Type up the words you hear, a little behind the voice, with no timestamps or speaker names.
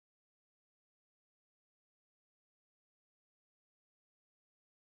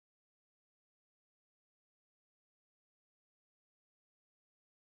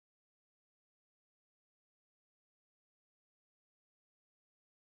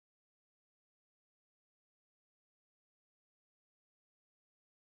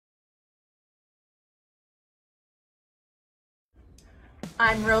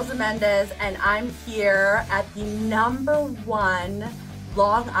I'm Rosa Mendez, and I'm here at the #1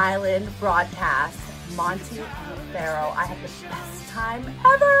 Long Island broadcast, Monte and Pharaoh. I had the best time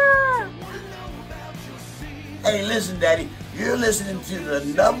ever! Hey, listen, Daddy, you're listening to the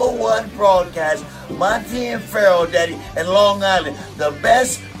 #1 broadcast, Monte and Pharaoh, Daddy, in Long Island. The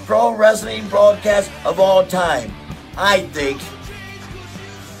best pro wrestling broadcast of all time, I think.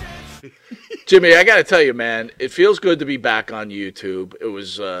 Jimmy, I got to tell you, man, it feels good to be back on YouTube. It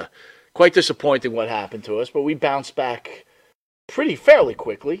was quite disappointing what happened to us, but we bounced back fairly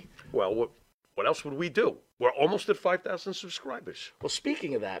quickly. Well, what else would we do? We're almost at 5,000 subscribers. Well,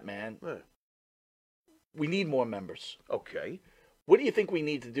 speaking of that, man, we need more members. Okay. What do you think we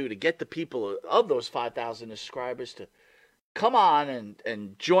need to do to get the people of those 5,000 subscribers to come on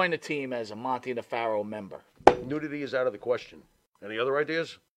and join the team as a Monte and the Pharaoh member? Nudity is out of the question. Any other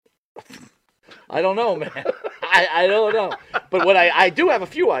ideas? I don't know, man. I don't know. But what I do have a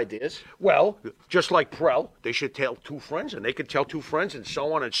few ideas. Well, just like Prel, they should tell 2 friends, and they could tell 2 friends, and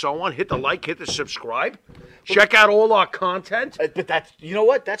so on and so on. Hit the like, hit the subscribe. Check out all our content. But that's, you know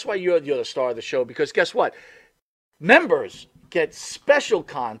what? That's why you're the star of the show, because guess what? Members get special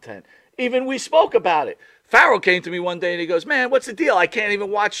content. Even we spoke about it. Pharaoh came to me one day and he goes, man, what's the deal? I can't even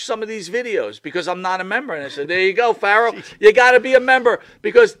watch some of these videos because I'm not a member. And I said, there you go, Pharaoh. You got to be a member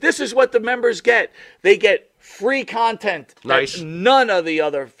because this is what the members get. They get free content Nice. that none of the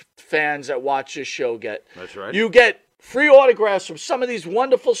other fans that watch this show get. That's right. You get free autographs from some of these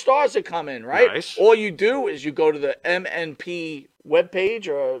wonderful stars that come in, right? Nice. All you do is you go to the MNP webpage,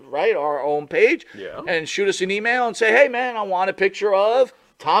 or right, our own page, and shoot us an email and say, hey, man, I want a picture of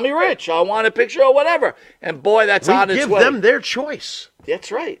Tommy Rich. I want a picture of whatever. And boy, that's on its way. We give them their choice.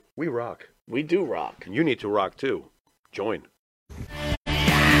 That's right. We rock. We do rock. And you need to rock too. Join.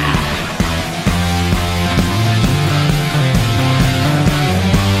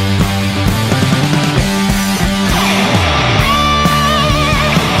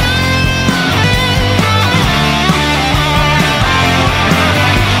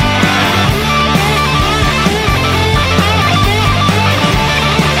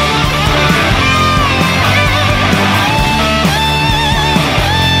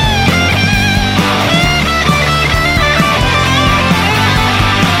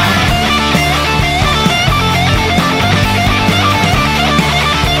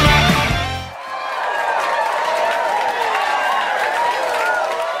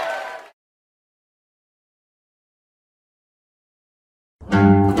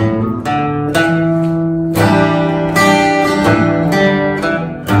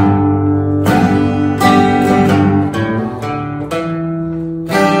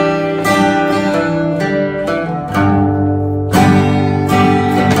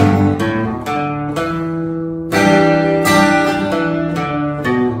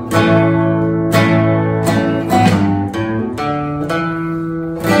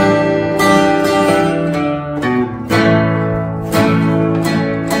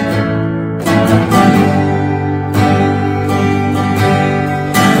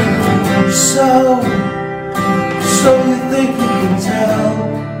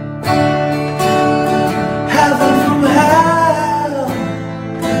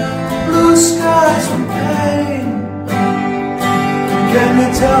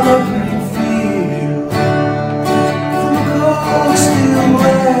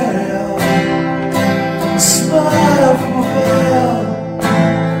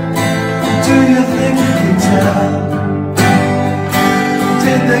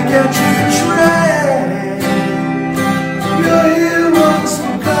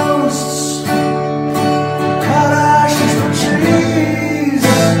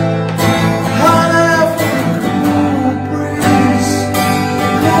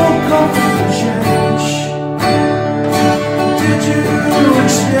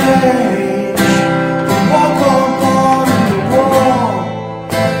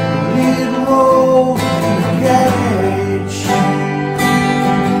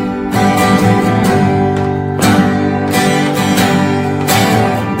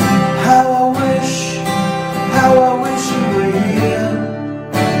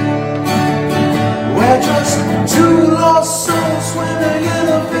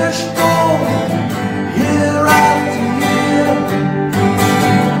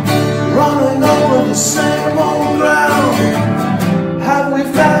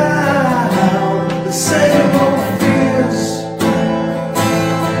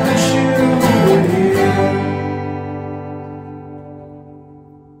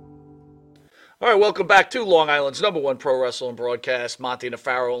 Welcome back to Long Island's #1 pro wrestling broadcast, Monte and the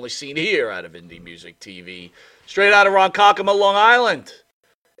Pharaoh, only seen here out of Indie Music TV. Straight out of Ronkonkoma, Long Island.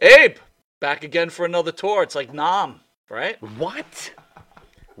 Abe, back again for another tour. It's like Nam, right? What?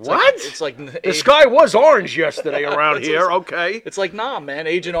 It's like The sky was orange yesterday around here. Okay. It's like Nam, man.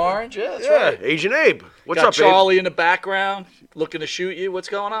 Agent Orange. Yeah, that's Yeah, right. Agent Abe. What's Got up, Charlie in the background looking to shoot you. What's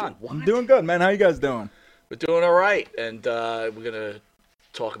going on? I'm doing good, man. How you guys doing? We're doing all right, and we're gonna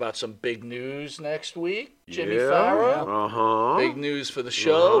talk about some big news next week. Jimmy Pharaoh. Uh-huh. Big news for the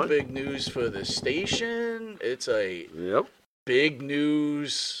show. Uh-huh. Big news for the station. It's a Yep. big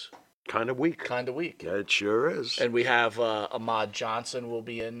news Kind of weak. kind of week. Yeah, it sure is. And we have Ahmad Johnson will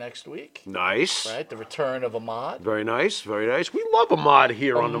be in next week. Nice. Right, the return of Ahmad. Very nice. Very nice. We love Ahmad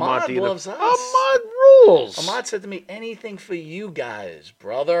here on the Ahmad Monte. loves us. Ahmad rules. Ahmad said to me, anything for you guys,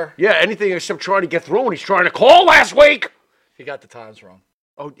 brother. Yeah, anything except trying to get through, and he's trying to call last week. He got the times wrong.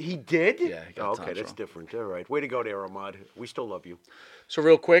 Oh, he did? Yeah, he got Oh, okay, times that's wrong. different. All right. Way to go there, Ahmad. We still love you. So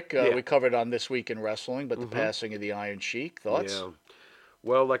real quick, Yeah. we covered on This Week in Wrestling, but the passing of the Iron Sheik. Thoughts? Yeah.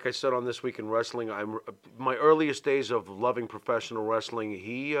 Well, like I said on This Week in Wrestling, my earliest days of loving professional wrestling,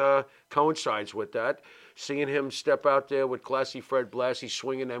 he coincides with that. Seeing him step out there with classy Fred Blassie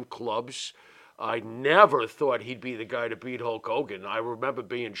swinging them clubs, I never thought he'd be the guy to beat Hulk Hogan. I remember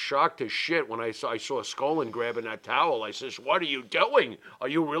being shocked as shit when I saw Skolin grabbing that towel. I says, "What are you doing? Are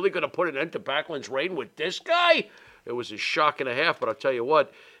you really going to put an end to Backlund's reign with this guy?" It was a shock and a half, but I'll tell you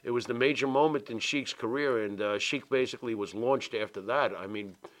what, it was the major moment in Sheik's career, and Sheik basically was launched after that. I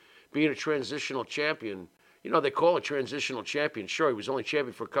mean, being a transitional champion, you know, they call it transitional champion. Sure, he was only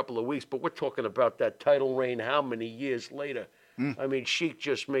champion for a couple of weeks, but we're talking about that title reign how many years later? I mean, Sheik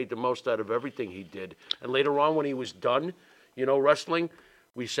just made the most out of everything he did. And later on, when he was done, you know, wrestling,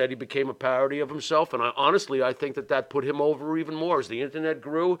 we said he became a parody of himself, and I think that put him over even more. As the internet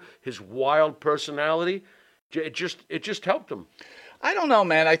grew, his wild personality, it just helped him. I don't know,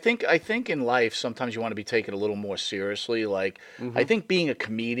 man. I think in life sometimes you want to be taken a little more seriously. Like, I think being a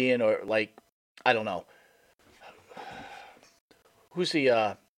comedian or like, I don't know, who's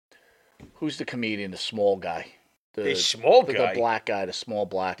the comedian, the small guy, The small the guy? black guy, the small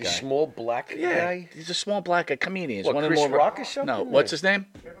black guy. The small black guy? He's a small black guy comedian. He's What, one of the Chris more Rock or something? No, what's his name?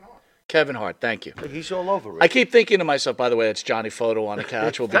 Kevin Hart. Thank you. He's all over it. I keep thinking to myself, by the way, it's Johnny Photo on the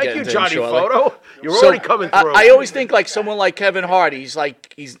couch. We'll be Thank getting you, to him Johnny shortly. Photo. You're So, already coming through. I always think like someone like Kevin Hart. He's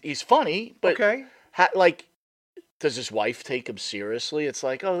like he's funny, but Okay. like, does his wife take him seriously? It's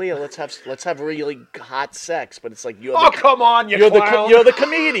like, oh yeah, let's have really hot sex, but it's like Oh, come on, you're clown. the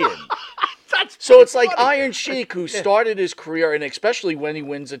comedian. That's So it's like funny. Iron Sheik, who started his career, and especially when he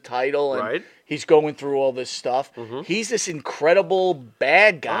wins a title and Right. he's going through all this stuff, he's this incredible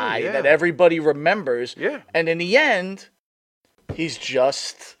bad guy yeah. that everybody remembers. Yeah. And in the end, he's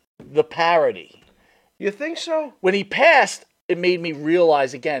just the parody. You think so? When he passed, it made me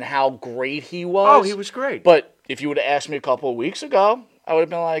realize again how great he was. Oh, he was great. But if you would have asked me a couple of weeks ago, I would have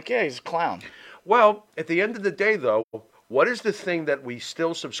been like, yeah, he's a clown. Well, at the end of the day, though, what is the thing that we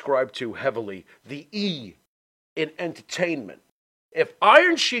still subscribe to heavily? The E in entertainment. If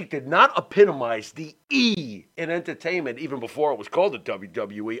Iron Sheik did not epitomize the E in entertainment even before it was called the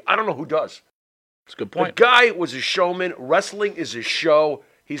WWE, I don't know who does. That's a good The point. guy was a showman. Wrestling is a show.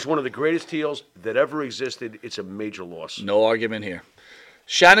 He's one of the greatest heels that ever existed. It's a major loss. No argument here.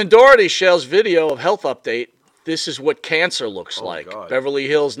 Shannon Doherty shares video of health update. This is what cancer looks like. God. Beverly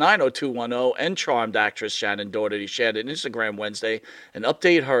Hills 90210 and Charmed actress Shannon Doherty shared an Instagram Wednesday and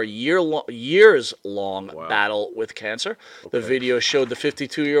updated her years-long battle with cancer. The video showed the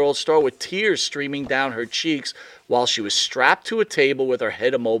 52-year-old star with tears streaming down her cheeks while she was strapped to a table with her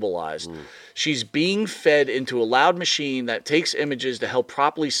head immobilized. She's being fed into a loud machine that takes images to help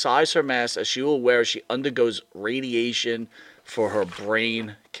properly size her mass as she will wear as she undergoes radiation for her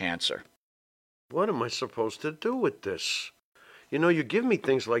brain cancer. What am I supposed to do with this? You know, you give me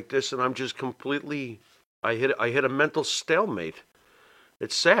things like this, and I'm just completely. I hit a mental stalemate.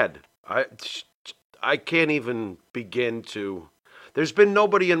 It's sad. I can't even begin to. There's been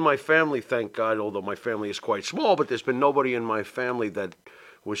nobody in my family, thank God, although my family is quite small, but there's been nobody in my family that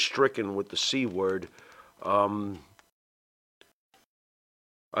was stricken with the C word.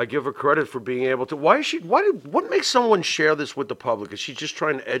 I give her credit for being able to. What makes someone share this with the public? Is she just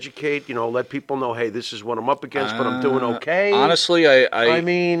trying to educate, let people know, hey, this is what I'm up against, but I'm doing okay? Honestly, I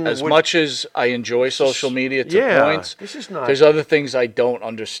mean, as much as I enjoy social media to points, this is not. there's other things I don't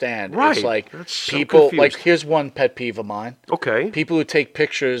understand. Right. It's like That's so people, confused. like, here's one pet peeve of mine. Okay. People who take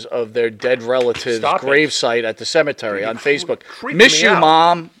pictures of their dead relative's Stop it. gravesite at the cemetery on Facebook. creeping Miss me you, out.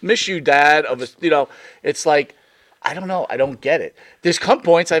 Mom. Miss you, Dad. It's like, I don't know. I don't get it. There's some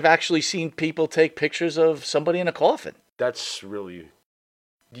points I've actually seen people take pictures of somebody in a coffin. That's really,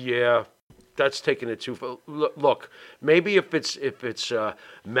 yeah. that's taking it too far. Look, maybe if it's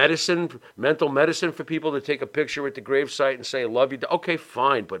mental medicine for people to take a picture at the gravesite and say, I love you, okay,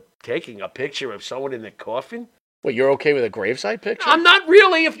 fine. But taking a picture of someone in their coffin? Well, you're okay with a gravesite picture? I'm not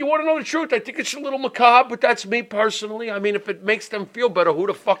really, if you want to know the truth. I think it's a little macabre, but that's me personally. I mean, if it makes them feel better, who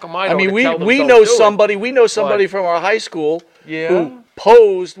the fuck am I? I mean, to we tell them we don't know do it? somebody. We know somebody But- from our high school Yeah? who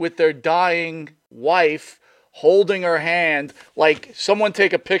posed with their dying wife, holding her hand, like someone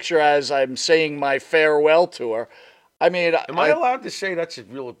take a picture as I'm saying my farewell to her. I mean, Am I allowed to say that's a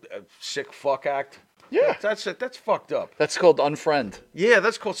real sick fuck act? Yeah. That's fucked up. That's called unfriend. Yeah,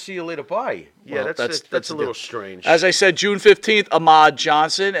 that's called see you later, bye. Yeah, Well, that's a little strange. As I said, June 15th, Ahmad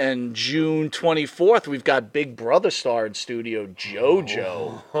Johnson, and June 24th, we've got Big Brother star in studio,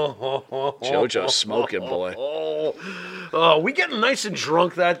 JoJo. JoJo's smoking, boy. Oh, we getting nice and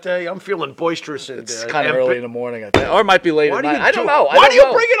drunk that day. I'm feeling boisterous. It's kind of early in the morning, I think. Or it might be late at night. I don't know. Why do you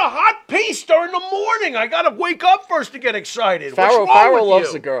bring in a hot piece during the morning? I got to wake up first to get excited. Pharaoh What's wrong with loves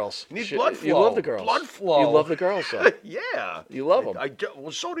you? the girls. You need blood flow. You love the girls. Blood flow. You love the girls, though. Yeah. You love them.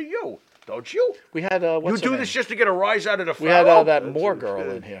 Well, so do you. Don't you? We had, You what's her do name? this just to get a rise out of the We had Pharaoh? that Moore girl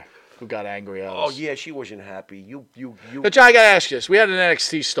in here who got angry at us. Oh, yeah, she wasn't happy. You. But John, I got to ask you this. We had an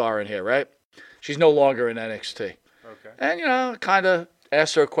NXT star in here, right? She's no longer in NXT. Okay. And, kind of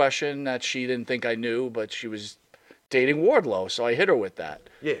asked her a question that she didn't think I knew, but she was dating Wardlow, so I hit her with that.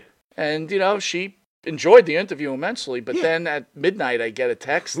 Yeah. And, she enjoyed the interview immensely, but then at midnight I get a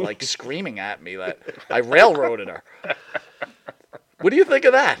text, like, screaming at me that I railroaded her. What do you think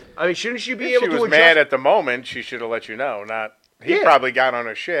of that? I mean, shouldn't she be If able she to was adjust? mad at the moment, she should have let you know. Not he Yeah. probably got on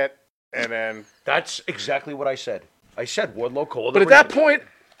her shit, and then That's exactly what I said. I said Wardlow called But her at that and- point,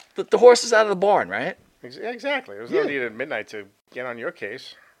 the horse is out of the barn, right? exactly. There was no need at midnight to get on your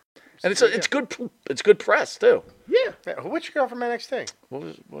case. And it's good press, too. Yeah. Yeah, which girl from NXT?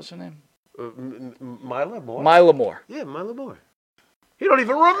 What's her name? Mila Moore? Mila Moore. Yeah, Mila Moore. You don't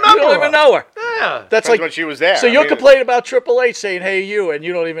even remember You don't even her. know her. Yeah. That's When like she was there. so I you're mean, complaining about Triple H saying "Hey you" and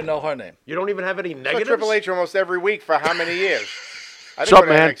you don't even know her name. You don't even have any I saw negatives? Triple H almost every week for how many years? I didn't Sup, go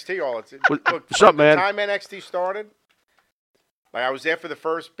to man? NXT all the time. What's up, man? The time NXT started, like I was there for the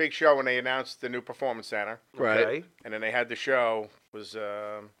first big show when they announced the new Performance Center, Right. Okay. and then they had the show. Was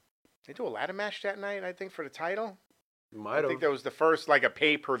they do a ladder match that night? I think for the title. Might I have. think that was the first like a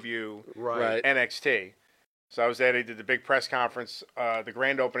pay-per-view Right. NXT. So I was there. They did the big press conference, the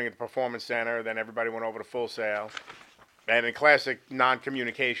grand opening at the Performance Center. Then everybody went over to Full Sail. And in classic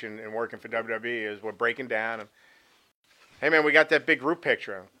non-communication and working for WWE is we're breaking down. And, hey, man, we got that big group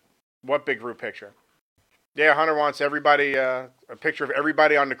picture. What big group picture? Yeah, Hunter wants everybody, a picture of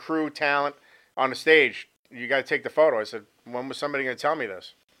everybody on the crew, talent, on the stage. You got to take the photo. I said, when was somebody going to tell me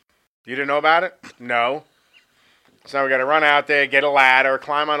this? You didn't know about it? No. So now we got to run out there, get a ladder,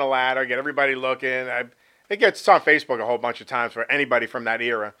 climb on a ladder, get everybody looking. It gets on Facebook a whole bunch of times for anybody from that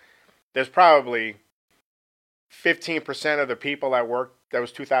era. There's probably 15% of the people that worked. That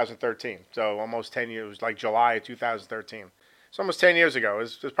was 2013. So almost 10 years. It was like July of 2013. It's almost 10 years ago.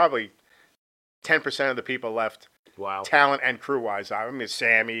 There's probably 10% of the people left. Wow. Talent and crew-wise. I mean,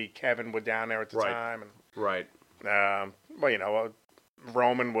 Sammy, Kevin were down there at the Right. time. Right. And,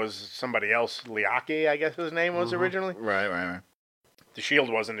 Roman was somebody else. Liaki, I guess his name was originally. Right. The Shield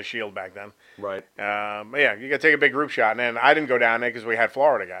wasn't the Shield back then. Right. But yeah, you got to take a big group shot. And then I didn't go down there because we had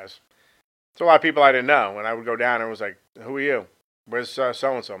Florida guys. So a lot of people I didn't know. And I would go down there and was like, who are you? Where's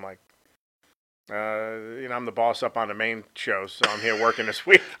so-and-so? I'm like, I'm the boss up on the main show, so I'm here working this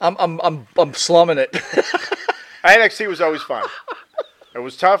week. I'm slumming it. NXT was always fun. It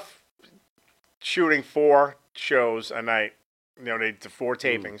was tough shooting 4 shows a night. They did 4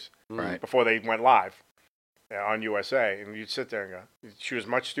 tapings Right. before they went live on USA. And you'd sit there and go, you'd shoot as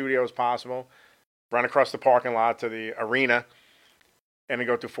much studio as possible, run across the parking lot to the arena, and then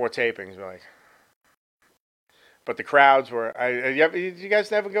go through 4 tapings. We're like, but the crowds were. You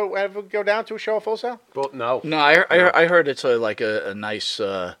guys ever go down to a show at Full Sail? Well, no. No, I heard it's a nice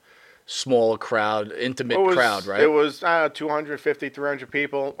smaller crowd, intimate crowd, right? It was 250, 300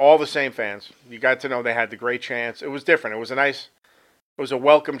 people, all the same fans. You got to know they had the great chance. It was different. It was a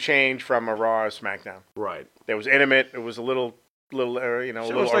welcome change from a Raw or SmackDown. Right. It was intimate. It was a little So a it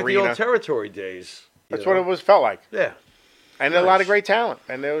little was like arena. the old territory days. That's what it felt like. Yeah. And a lot of great talent.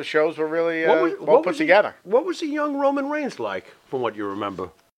 And those shows were really What well put was together. What was the young Roman Reigns like, from what you remember,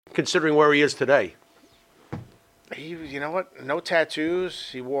 considering where he is today? He was, you know what? No tattoos.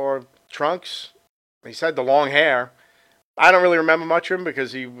 He wore trunks. He had the long hair. I don't really remember much of him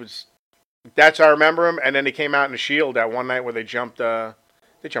because he was. That's how I remember him. And then he came out in the Shield that one night where they jumped.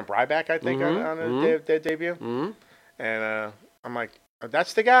 They jumped Ryback, I think, on their debut. Mm-hmm. And I'm like,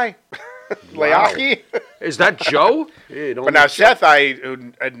 that's the guy. Leaki. Is that Joe? Yeah, But now Seth, I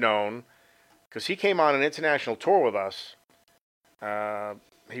had known because he came on an international tour with us.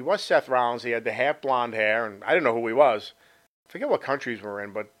 He was Seth Rollins. He had the half blonde hair, and I didn't know who he was. I forget what countries we're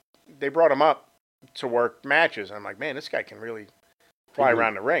in, but they brought him up to work matches. And I'm like, man, this guy can really fly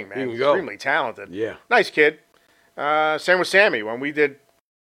around the ring, man. He's extremely talented. Yeah. Nice kid. Same with Sammy. When we did,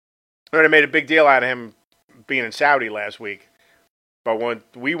 I made a big deal out of him being in Saudi last week. But when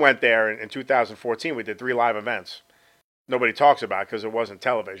we went there in 2014, we did 3 live events. Nobody talks about it because it wasn't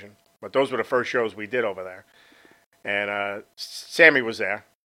television. But those were the first shows we did over there. And Sammy was there.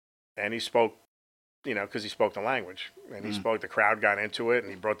 And he spoke, because he spoke the language. And he spoke, the crowd got into it.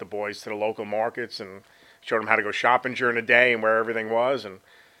 And he brought the boys to the local markets and showed them how to go shopping during the day and where everything was. And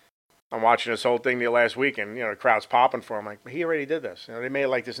I'm watching this whole thing the last week. And, the crowd's popping for him. Like, he already did this. They made it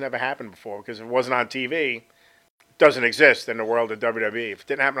like this never happened before. Because if it wasn't on TV, doesn't exist in the world of WWE. If it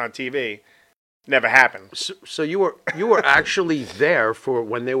didn't happen on TV, never happened. So you were actually there for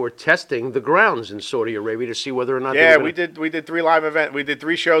when they were testing the grounds in Saudi Arabia to see whether or not. Yeah, we did 3 live events. We did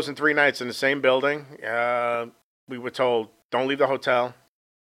 3 shows in 3 nights in the same building. We were told, don't leave the hotel,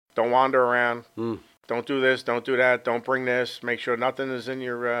 don't wander around, don't do this, don't do that, don't bring this. Make sure nothing is in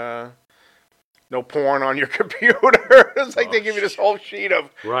your. No porn on your computer. It's like they give you this whole sheet of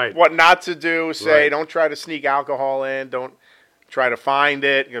what not to do. Say, don't try to sneak alcohol in. Don't try to find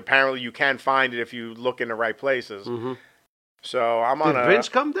it. Apparently, you can find it if you look in the right places. Mm-hmm. So I'm on Did Vince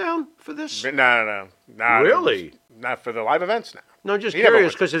come down for this? No. Really? Not for the live events now. No, just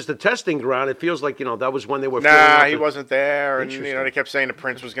curious because it's the testing ground. It feels like, that was when they were. Nah, he wasn't there. And, they kept saying the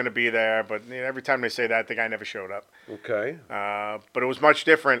Prince was going to be there. But every time they say that, the guy never showed up. Okay. But it was much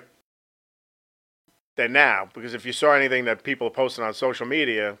different than now, because if you saw anything that people are posting on social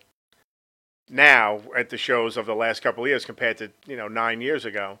media now at the shows of the last couple of years compared to 9 years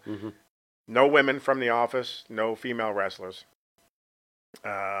ago, no women from the office, no female wrestlers.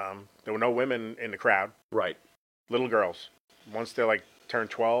 There were no women in the crowd. Right. Little girls. Once they're turn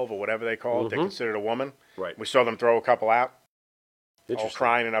 12 or whatever they call it, they're considered a woman. Right. We saw them throw a couple out, all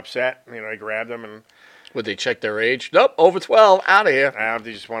crying and upset. They grabbed them and. Would they check their age? Nope, over 12, out of here.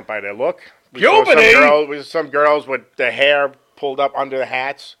 They just went by their look. We saw some girls with their hair pulled up under the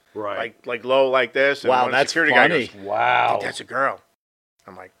hats, right? Like low, like this. And wow, that's security funny. Guy goes, wow, I think that's a girl.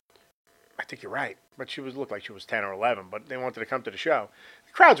 I'm like, I think you're right, but she looked like she was 10 or 11. But they wanted to come to the show.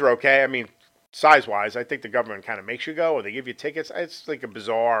 The crowds were okay. I mean, size-wise, I think the government kind of makes you go, or they give you tickets. It's like a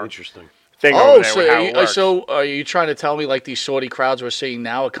bizarre, interesting thing over there with how it works. So are you trying to tell me these Saudi crowds we're seeing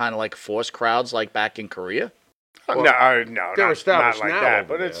now are kind of like forced crowds, like back in Korea? No, they're not established like now that.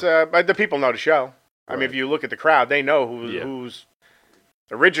 But it's but the people know the show. I mean, if you look at the crowd, they know who's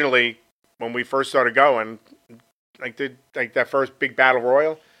originally when we first started going, like that first big battle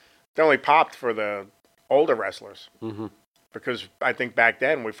royal, they only popped for the older wrestlers because I think back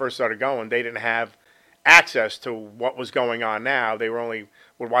then when we first started going, they didn't have access to what was going on now. They would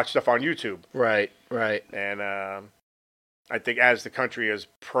watch stuff on YouTube. Right. And I think as the country has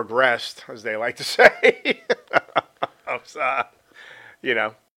progressed, as they like to say,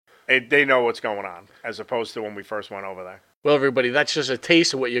 they know what's going on, as opposed to when we first went over there. Well, everybody, that's just a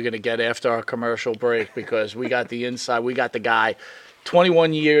taste of what you're going to get after our commercial break, because we got the inside. We got the guy,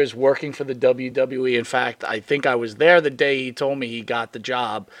 21 years working for the WWE. In fact, I think I was there the day he told me he got the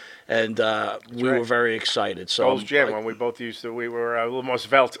job, and we were very excited. So Gold's Gym, when we both we were a little more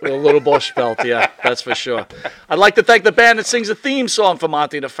svelte. A little more svelte, yeah, that's for sure. I'd like to thank the band that sings the theme song for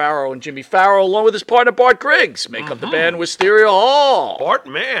Monte and Pharaoh and Jimmy Pharaoh, along with his partner Bart Griggs. Make up the band Wisteria Hall. Bart,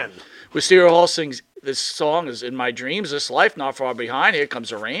 man. Wisteria Hall sings this song is In My Dreams, This Life, Not Far Behind, Here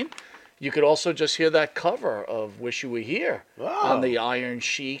Comes the Rain. You could also just hear that cover of Wish You Were Here on the Iron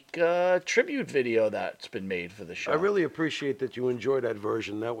Sheik tribute video that's been made for the show. I really appreciate that you enjoyed that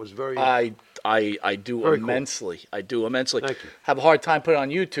version. That was very... I do very immensely. Cool. I do immensely. Thank you. Have a hard time putting it on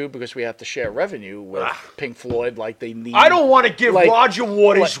YouTube because we have to share revenue with Pink Floyd like they need. I don't want to give Roger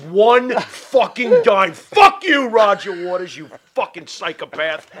Waters one fucking dime. Fuck you, Roger Waters, you fucking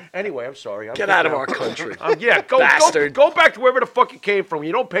psychopath. Anyway, I'm sorry. Get out of our country. Bastard. Go back to wherever the fuck you came from.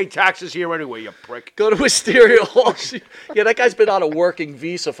 You don't pay taxes here anyway, you prick. Go to Wisteria Hall. Yeah, that guy's been on a working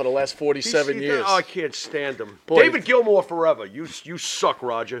visa for the last 47 years. Oh, I can't stand him. Boy, David Gilmour forever. You suck,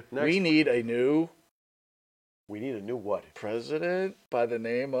 Roger. Next. We need a new what? President by the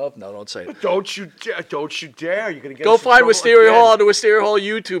name of... No, don't say it. Don't you dare. You're going to get Go find Wisteria Hall on the Wisteria Hall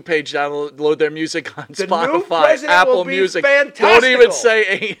YouTube page. Download their music on Spotify, Apple Music.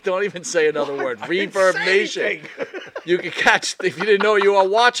 Fantastic. Don't even say another word. Reverb Nation. You can catch, if you didn't know, you are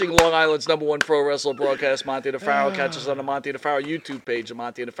watching Long Island's #1 pro wrestler broadcast, Monte and Pharaoh. Catch us on the Monte and Pharaoh YouTube page, the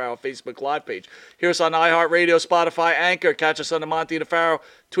Monte and Pharaoh Facebook Live page. Hear us on iHeartRadio, Spotify, Anchor. Catch us on the Monte and Pharaoh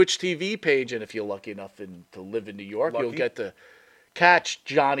Twitch TV page. And if you're lucky enough to live in New York, you'll get to catch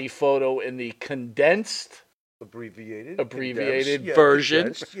Johnny Photo in the condensed, abbreviated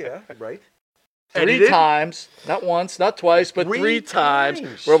version. Condensed, yeah, right. Three times, not once, not twice, but three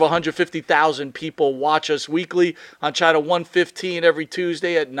times. Where over 150,000 people watch us weekly on Channel 115 every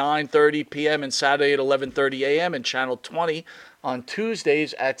Tuesday at 9:30 p.m. and Saturday at 11:30 a.m. and Channel 20 on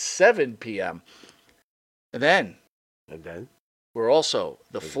Tuesdays at 7 p.m. And then we're also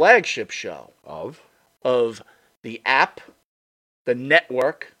the flagship show of the app, the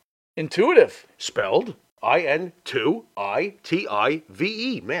network, Intuitive. Spelled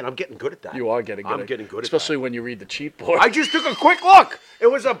IN2ITIVE. Man, I'm getting good at that. You are getting good. I'm getting good at that. Especially when you read the cheat board. I just took a quick look. It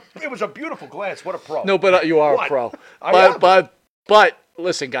was a beautiful glance. What a pro. No, but you are a pro. But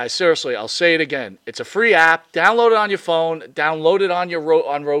listen, guys, seriously, I'll say it again. It's a free app. Download it on your phone. Download it on your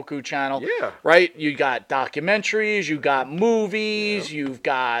on Roku channel. Yeah. Right? You got documentaries. You got movies. Yeah. You've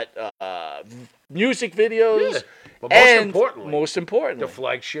got music videos. Yeah. But most importantly, the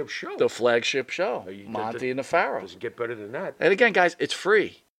flagship show. Monte and the Pharaoh. Doesn't get better than that. And again, guys, it's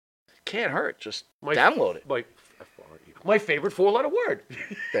free. Can't hurt. Just download it. My favorite 4-letter word.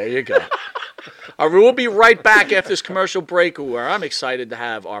 There you go. All right, we'll be right back after this commercial break, where I'm excited to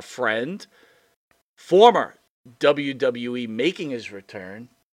have our friend, former WWE making his return,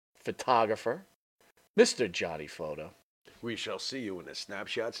 photographer, Mr. Johnny Photo. We shall see you in a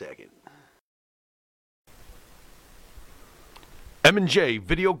snapshot second. M&J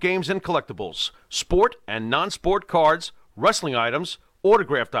Video Games and Collectibles. Sport and non-sport cards, wrestling items,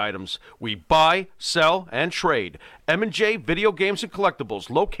 autographed items. We buy, sell, and trade. M&J Video Games and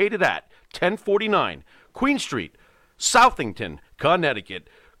Collectibles, located at 1049 Queen Street, Southington, Connecticut.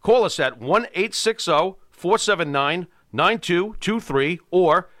 Call us at 1-860-479-9223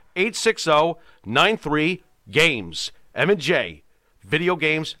 or 860-93-GAMES. M&J Video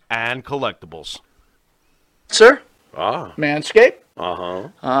Games and Collectibles. Sir? Ah. Manscaped? Uh-huh.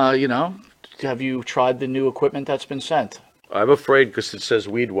 Have you tried the new equipment that's been sent? I'm afraid because it says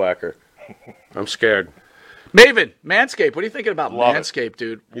weed whacker. I'm scared. Maven, Manscaped, what are you thinking about Manscaped,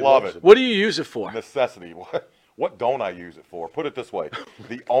 dude? Love it. What do you use it for? Necessity. What don't I use it for? Put it this way.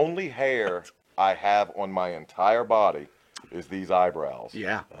 The only hair I have on my entire body is these eyebrows.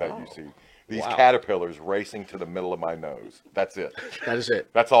 Yeah. That you see. These caterpillars racing to the middle of my nose. That's it. That is it.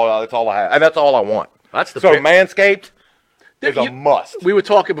 That's all I have. And that's all I want. That's the Manscaped is a must. We were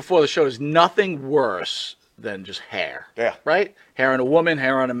talking before the show. There's nothing worse than just hair. Yeah. Right? Hair on a woman,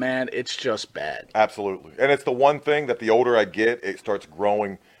 hair on a man. It's just bad. Absolutely. And it's the one thing that the older I get, it starts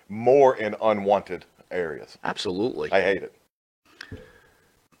growing more in unwanted areas. Absolutely. I hate it.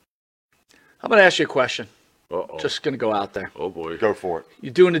 I'm going to ask you a question. Uh-oh. Just going to go out there. Oh, boy. Go for it.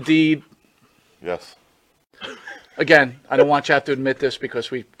 You're doing a deed. Yes. Again, I don't want you to have to admit this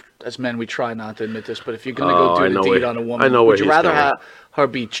because as men, we try not to admit this, but if you're going to go do the deed on a woman, would you rather have her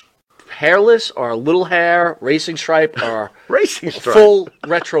be hairless or a little hair, racing stripe, or full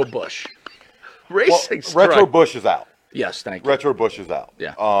retro bush? Racing stripe. Retro bush is out. Yes, thank you. Retro bush is out.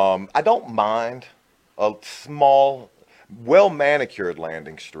 Yeah. I don't mind a small, well-manicured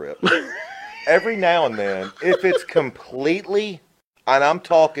landing strip. Every now and then, if it's completely, and I'm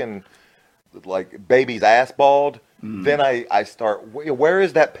talking like baby's ass bald, then I start. Where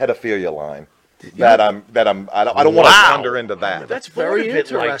is that pedophilia line? I don't want to wander into that. That's very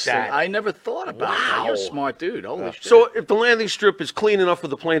interesting. Like that. I never thought about that. You're a smart dude. Holy shit. So if the landing strip is clean enough for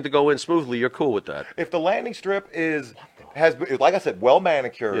the plane to go in smoothly, you're cool with that? If the landing strip has, like I said, well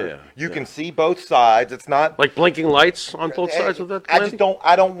manicured, you can see both sides. It's not like blinking lights on both sides of that.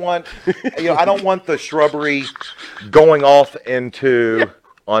 I don't want, I don't want the shrubbery going off into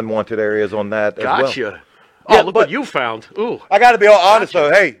unwanted areas on that. Gotcha. As well. Oh, look what you found. Ooh. I got to be honest though.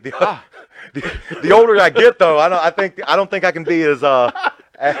 Hey, the older I get though, I don't think I can be as I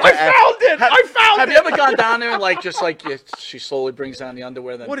found it. Have you ever gone down there and she slowly brings down the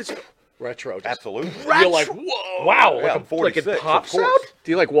underwear? Then what is retro? Absolutely. You're like, whoa! Wow! Yeah, I'm 46. Like it pops of out. course.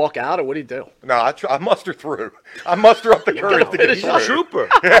 Do you walk out or what do you do? No, I muster through. I muster up the courage to get He's through. a trooper.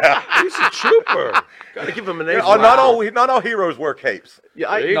 Yeah, he's a trooper. Got to give him an A. Not all heroes wear capes. Yeah,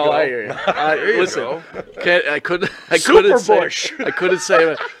 I There you know. go. I hear you. Listen, I couldn't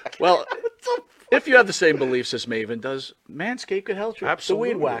say it. Well, if you have the same beliefs as Maven, does Manscaped could help you?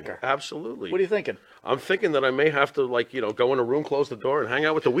 Absolutely. The weed whacker. Absolutely. What are you thinking? I'm thinking that I may have to, go in a room, close the door, and hang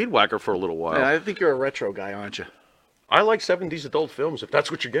out with the weed whacker for a little while. Man, I think you're a retro guy, aren't you? I like 70s adult films, if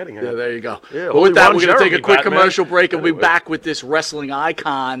that's what you're getting at. Yeah, there you go. Yeah, But with that, Ron we're going to take a Jeremy, quick Batman. commercial break, and we'll be Anyway. back with this wrestling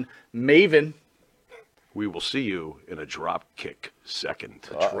icon, Maven. We will see you in a drop kick second.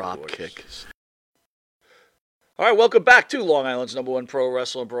 Drop kick. All right, welcome back to Long Island's #1 pro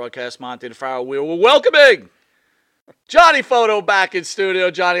wrestling broadcast, Monte and Pharaoh. We're welcoming Johnny Photo back in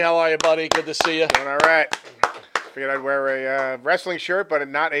studio. Johnny, how are you, buddy? Good to see you. Doing all right. Figured I'd wear a wrestling shirt, but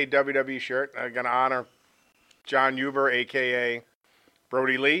not a WWE shirt. I'm going to honor John Huber, a.k.a.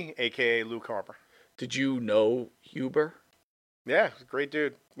 Brody Lee, a.k.a. Luke Harper. Did you know Huber? Yeah, he's a great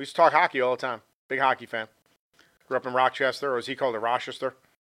dude. We used to talk hockey all the time. Big hockey fan. Grew up in Rochester, or as he called it, Rochester,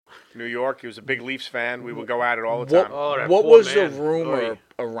 New York. He was a big Leafs fan. We would go at it all the time. What was the rumor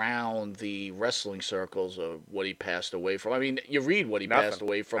around the wrestling circles of what he passed away from? I mean, you read what he passed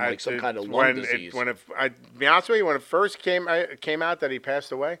away from, like some kind of lung disease. To be honest with you, when it first came out that he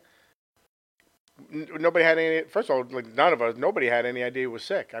passed away, nobody had any. First of all, like nobody had any idea he was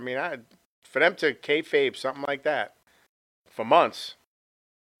sick. I mean, for them to kayfabe something like that for months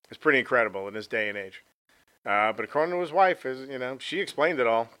is pretty incredible in this day and age. But according to his wife, she explained it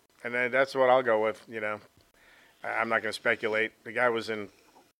all, and that's what I'll go with. I'm not going to speculate. The guy was in,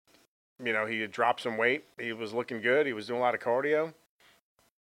 he had dropped some weight. He was looking good. He was doing a lot of cardio.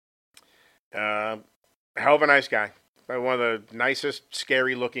 Hell of a nice guy. One of the nicest,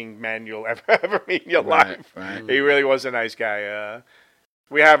 scary-looking men you'll ever meet in your life. Right. He really was a nice guy.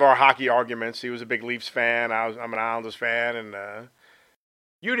 We have our hockey arguments. He was a big Leafs fan. I'm an Islanders fan, and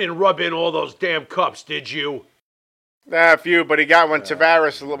You didn't rub in all those damn cups, did you? a few. But he got when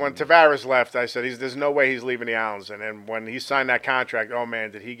Tavares left. I said there's no way he's leaving the Islanders. And then when he signed that contract, oh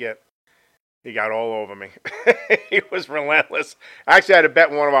man, did he get? He got all over me. He was relentless. I actually had a bet.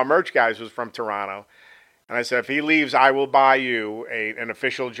 One of our merch guys was from Toronto. And I said, if he leaves, I will buy you an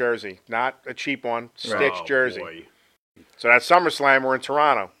official jersey. Not a cheap one, stitched jersey. Boy. So that SummerSlam, we're in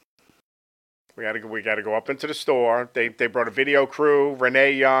Toronto. We got to go up into the store. They brought a video crew,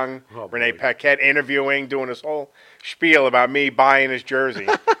 Renee Young, Renee Paquette interviewing, doing this whole spiel about me buying his jersey,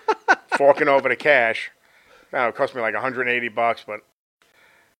 forking over the cash. Now, it cost me like $180, but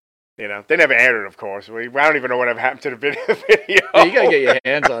they never aired it, of course. I don't even know whatever happened to the video. Yeah, you got to get your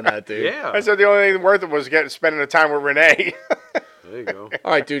hands on that, dude. Yeah. I said the only thing worth it was spending the time with Renee. There you go.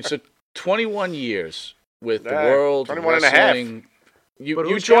 All right, dude. So 21 years with the Yeah, World 21 and a half. Wrestling. But You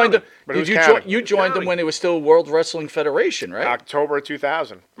who's joined counting? But Did who's you counting? you joined them when it was still World Wrestling Federation, right? October of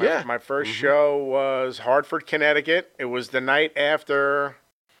 2000. My first show was Hartford, Connecticut. It was the night after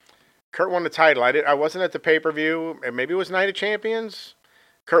Kurt won the title. I wasn't at the pay-per-view. Maybe it was Night of Champions.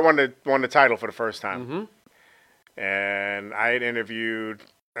 Kurt won the title for the first time. Mm-hmm. And I had interviewed.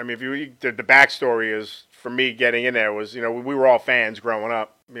 I mean, the backstory is for me getting in there was we were all fans growing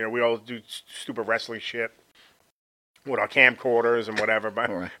up. We all do stupid wrestling shit with our camcorders and whatever.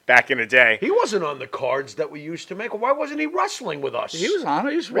 But back in the day, He wasn't on the cards that we used to make. Why wasn't he wrestling with us? He was on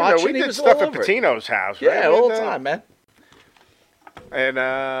it. He was we watching. did He was stuff all at over it. Patino's house. Yeah, right? all the time, man.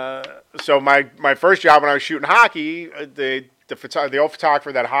 And so my first job when I was shooting hockey, the old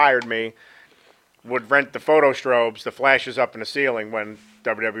photographer that hired me would rent the photo strobes, the flashes up in the ceiling when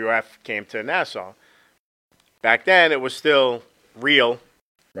WWF came to Nassau. Back then, it was still real,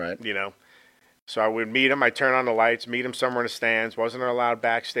 Right. So I would meet him. I'd turn on the lights, meet him somewhere in the stands. Wasn't allowed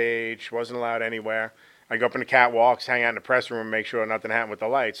backstage. Wasn't allowed anywhere. I'd go up in the catwalks, hang out in the press room, and make sure nothing happened with the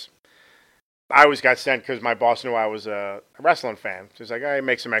lights. I always got sent because my boss knew I was a wrestling fan. So he's like, "Hey,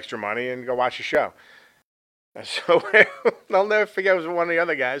 make some extra money and go watch the show." And so I'll never forget. It was one of the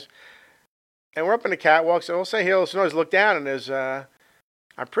other guys. And we're up in the catwalks, and we'll say, "Hey, let's look down." And there's,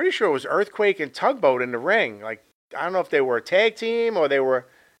 I'm pretty sure it was Earthquake and Tugboat in the ring. Like, I don't know if they were a tag team or they were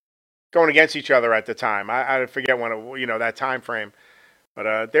going against each other at the time. I forget when that time frame.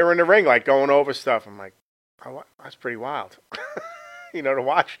 But they were in the ring, like, going over stuff. I'm like, oh, that's pretty wild, to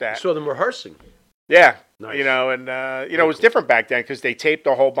watch I that. saw them rehearsing. Yeah. Nice. It was different back then because they taped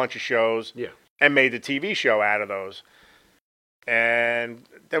a whole bunch of shows and made the TV show out of those. And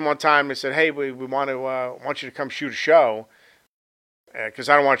then one time they said, "Hey, we want you to come shoot a show because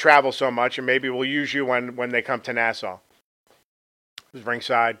I don't want to travel so much, and maybe we'll use you when they come to Nassau." It was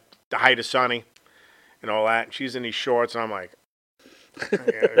ringside, the height of Sunny, and all that. And she's in these shorts, and I'm like,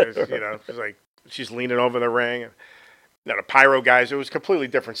 she's like she's leaning over the ring. And, the pyro guys. It was a completely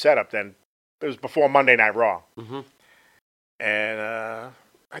different setup then. It was before Monday Night Raw. Mm-hmm. And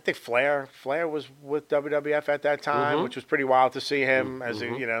I think Flair was with WWF at that time, which was pretty wild to see him as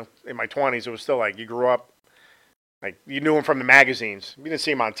in my 20s. It was still like you grew up, like you knew him from the magazines. You didn't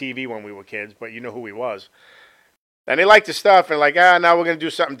see him on TV when we were kids, but you knew who he was. And they liked the stuff, and like, now we're going to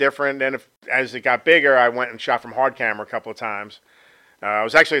do something different. And as it got bigger, I went and shot from hard camera a couple of times. I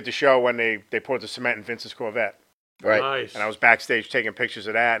was actually at the show when they poured the cement in Vince's Corvette. Right. Nice. And I was backstage taking pictures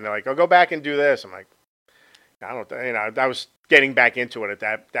of that, and they're like, "Oh, go back and do this." I'm like, I don't, I was getting back into it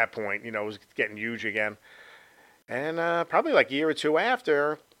at that point. It was getting huge again. And probably like a year or two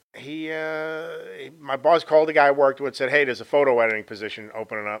after, my boss called the guy I worked with, said, "Hey, there's a photo editing position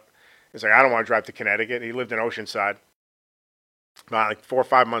opening up." He's like, "I don't want to drive to Connecticut." He lived in Oceanside. About like 4 or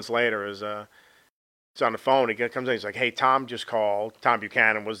 5 months later, he's on the phone. He comes in. He's like, "Hey, Tom just called. Tom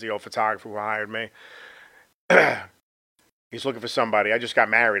Buchanan was the old photographer who hired me. He's looking for somebody. I just got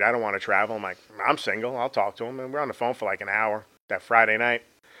married. I don't want to travel." I'm like, "I'm single. I'll talk to him." And we're on the phone for like an hour that Friday night.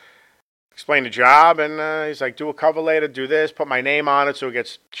 Explain the job, and he's like, "Do a cover letter, do this, put my name on it so it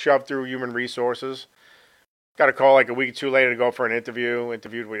gets shoved through human resources." Got a call like a week or two later to go for an interview.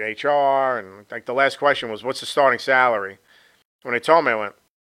 Interviewed with HR, and like the last question was, "What's the starting salary?" When they told me, I went,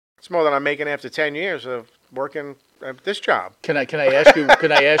 "It's more than I'm making after 10 years of working at this job." Can I ask you?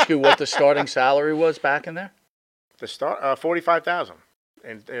 Can I ask you what the starting salary was back in there? The start $45,000,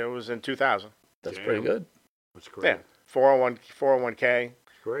 and it was in 2000. That's Damn. pretty good. That's great. Yeah, 401k.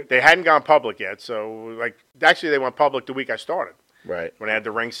 Great. They hadn't gone public yet, so like actually they went public the week I started. Right. When they had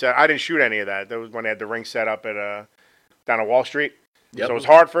the ring set. I didn't shoot any of that. That was when they had the ring set up at down on Wall Street. Yep. So it was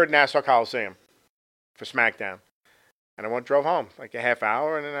Hartford, Nassau Coliseum for SmackDown. And I drove home like a half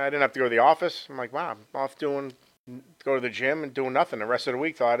hour, and then I didn't have to go to the office. I'm like, wow, I'm off go to the gym and doing nothing the rest of the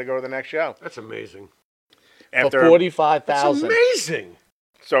week till I had to go to the next show. That's amazing. For $45,000. That's amazing.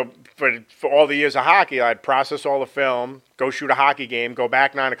 So for all the years of hockey, I'd process all the film, go shoot a hockey game, go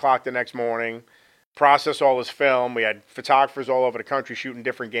back 9 o'clock the next morning, process all this film. We had photographers all over the country shooting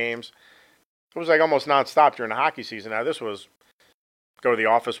different games. It was like almost nonstop during the hockey season. Now this was go to the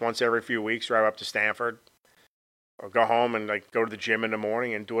office once every few weeks, drive up to Stanford, or go home and like go to the gym in the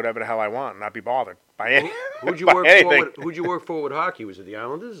morning and do whatever the hell I want and not be bothered by anything. Who'd you by work anything. for? Who'd you work for with hockey? Was it the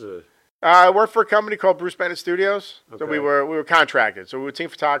Islanders? Or? I worked for a company called Bruce Bennett Studios. So Okay. we were contracted. So we were team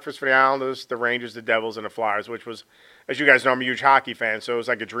photographers for the Islanders, the Rangers, the Devils, and the Flyers, which was, as you guys know, I'm a huge hockey fan. So it was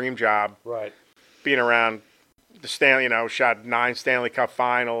like a dream job. Right. Being around the Stanley, shot 9 Stanley Cup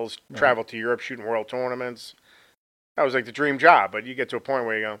finals, traveled to Europe shooting world tournaments. That was like the dream job. But you get to a point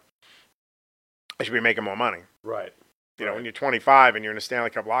where you go, I should be making more money. Right. When you're 25 and you're in a Stanley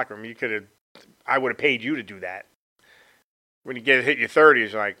Cup locker room, I would have paid you to do that. When you hit your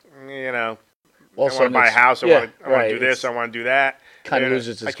 30s, like, I want to buy a house, I want to do this, I want to do that. Kind of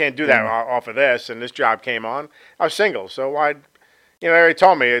loses its I can't do that off of this, and this job came on. I was single, so they already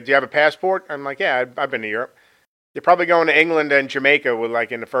told me, "Do you have a passport?" I'm like, "Yeah, I've been to Europe." You're probably going to England and Jamaica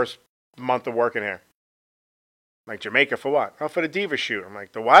in the first month of working here. I'm like, Jamaica for what? Oh, for the Diva shoot. I'm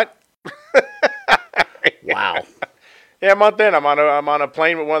like, the what? Wow. Yeah, a month in, I'm on a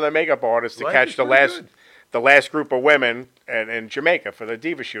plane with one of the makeup artists to catch the last group of women in Jamaica for the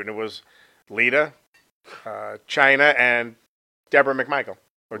Diva shoot. And it was Lita, China, and Deborah McMichael.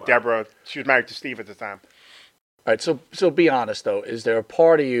 Or wow. Deborah, she was married to Steve at the time. All right, so be honest, though. Is there a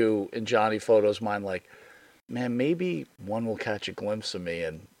part of you in Johnny Photo's mind like, man, maybe one will catch a glimpse of me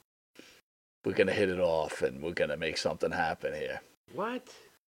and we're going to hit it off and we're going to make something happen here? What?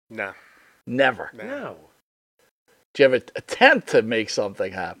 No. Never. No. Do you ever attempt to make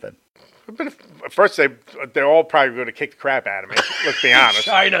something happen? But first, they're all probably going to kick the crap out of me. Let's be honest.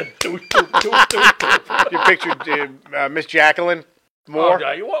 China. You pictured Miss Jacqueline Moore?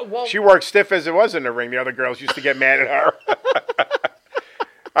 Oh, well, she worked stiff as it was in the ring. The other girls used to get mad at her.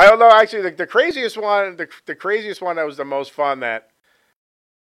 I don't know. Actually, the craziest one, the craziest one that was the most fun. That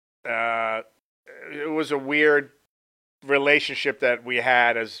it was a weird relationship that we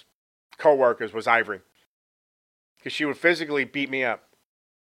had as co-workers was Ivory, because she would physically beat me up.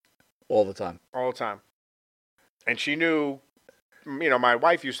 All the time. All the time. And she knew, my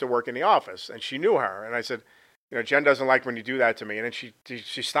wife used to work in the office, and she knew her. And I said, Jen doesn't like when you do that to me. And then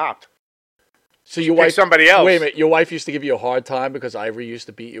she stopped. So your wife, somebody else. Wait a minute, your wife used to give you a hard time because Ivory used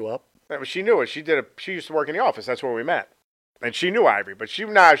to beat you up? She knew it. She used to work in the office. That's where we met. And she knew Ivory, but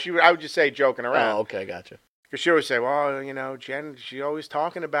I would just say joking around. Oh, okay, gotcha. Because she always say, well, Jen, she's always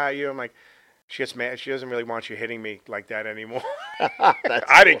talking about you. I'm like, she gets mad. She doesn't really want you hitting me like that anymore.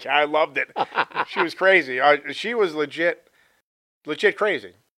 I didn't care. I loved it. She was crazy. She was legit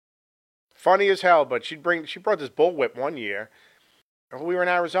crazy. Funny as hell, but she brought this bullwhip one year. We were in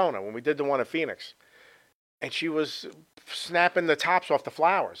Arizona when we did the one at Phoenix. And she was snapping the tops off the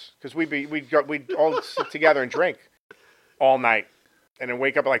flowers. Because we'd all sit together and drink all night. And then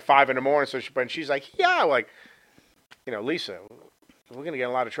wake up at like 5 in the morning. And she's like, yeah, Lisa, we're going to get in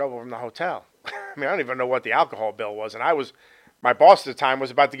a lot of trouble from the hotel. I mean, I don't even know what the alcohol bill was. And my boss at the time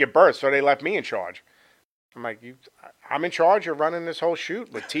was about to give birth, so they left me in charge. I'm like, I'm in charge of running this whole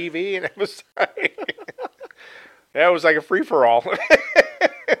shoot with TV, and it was like a free-for-all.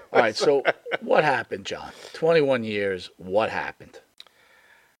 All right, so what happened, John? 21 years, what happened?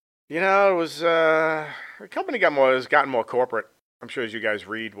 It was the company has gotten more corporate. I'm sure as you guys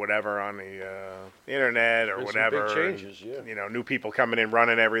read whatever on the internet or There's some whatever, big changes, yeah. and, new people coming in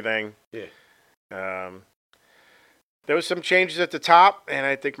running everything. Yeah. There was some changes at the top, and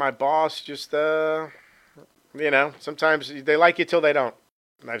I think my boss just, sometimes they like you till they don't.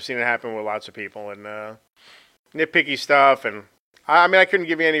 And I've seen it happen with lots of people, and nitpicky stuff. And I mean, I couldn't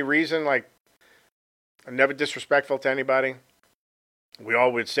give you any reason. Like, I'm never disrespectful to anybody. We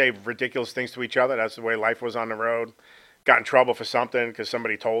all would say ridiculous things to each other. That's the way life was on the road. Got in trouble for something because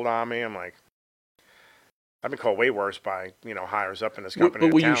somebody told on me. I'm like, I've been called way worse by, hires up in this company.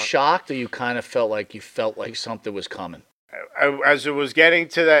 But were you shocked, or you kind of felt like something was coming? As it was getting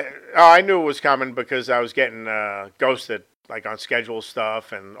to that, I knew it was coming because I was getting ghosted, like on schedule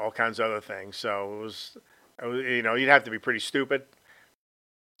stuff and all kinds of other things. So it was, you'd have to be pretty stupid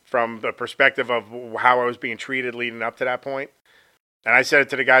from the perspective of how I was being treated leading up to that point. And I said it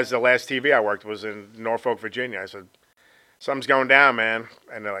to the guys, the last TV I worked was in Norfolk, Virginia. I said, something's going down, man.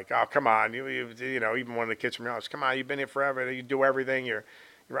 And they're like, oh, come on. Even one of the kids from your house, come on, you've been here forever. You do everything.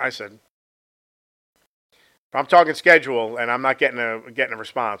 I said, if I'm talking schedule and I'm not getting a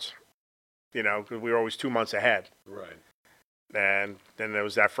response, because we were always 2 months ahead. Right. And then there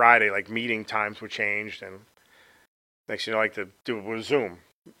was that Friday, like meeting times were changed. And next thing you know, like to do it with Zoom.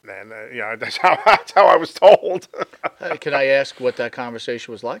 And, that's how I was told. Can I ask what that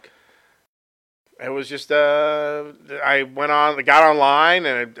conversation was like? It was just, I got online,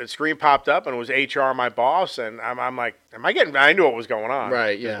 and a screen popped up, and it was HR, my boss, and I'm like, I knew what was going on.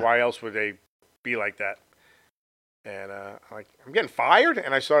 Right, yeah. Why else would they be like that? And I'm getting fired?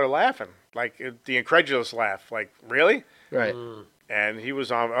 And I started laughing, like the incredulous laugh, like, really? Right. And he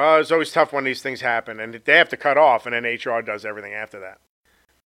was on, it's always tough when these things happen, and they have to cut off, and then HR does everything after that.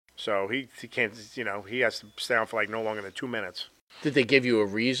 So he can't, he has to stay on for like no longer than 2 minutes. Did they give you a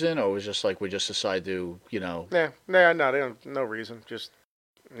reason, or was it just like we just decided to, No, they don't, no reason. Just,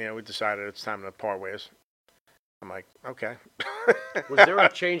 we decided it's time to part ways. I'm like, okay. Was there a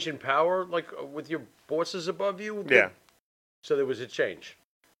change in power, like with your bosses above you? Yeah. So there was a change.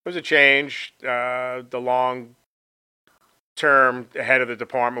 There was a change. The long-term head of the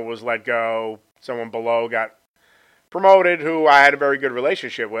department was let go. Someone below got promoted, who I had a very good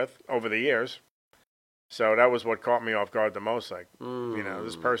relationship with over the years. So that was what caught me off guard the most. Like,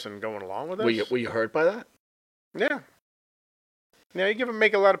 this person going along with us. Were you hurt by that? Yeah. You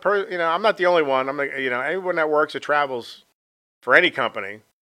make a lot of I'm not the only one. I'm like, anyone that works or travels for any company,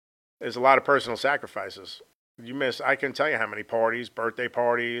 there's a lot of personal sacrifices. I can tell you how many parties, birthday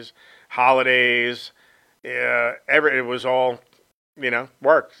parties, holidays, it was all,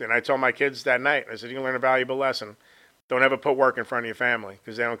 work. And I told my kids that night, I said, you can learn a valuable lesson. Don't ever put work in front of your family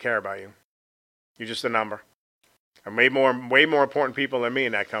because they don't care about you. You're just a number. And way more important people than me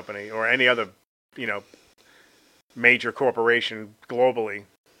in that company or any other, major corporation globally.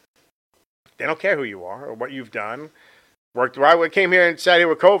 They don't care who you are or what you've done. I came here and sat here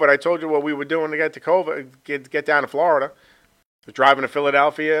with COVID. I told you what we were doing to get to COVID, get down to Florida. Driving to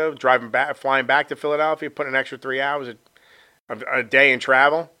Philadelphia, flying back to Philadelphia, putting an extra 3 hours a day in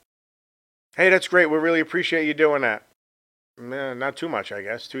travel. Hey, that's great. We really appreciate you doing that. Not too much, I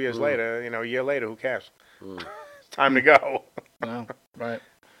guess. 2 years later, a year later, who cares? It's time to go. No, right.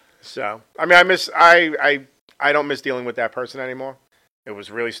 So, I mean, I don't miss dealing with that person anymore. It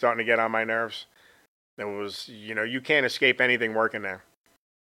was really starting to get on my nerves. It was, you can't escape anything working there.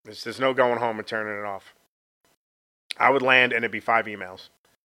 There's no going home and turning it off. I would land and it'd be 5 emails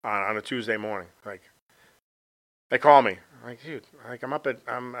on a Tuesday morning. Like, they call me. I'm like, dude,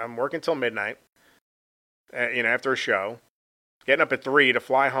 I'm working till midnight. After a show. Getting up at 3 to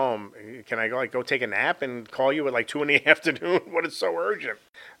fly home. Can I go take a nap and call you at like 2 in the afternoon? What is so urgent?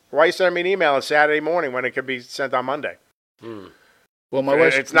 Why you send me an email on Saturday morning when it could be sent on Monday? Well,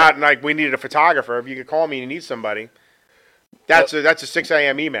 it's not like we needed a photographer. If you could call me and you need somebody, that's a 6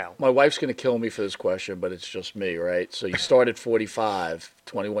 a.m. email. My wife's going to kill me for this question, but it's just me, right? So you started 45,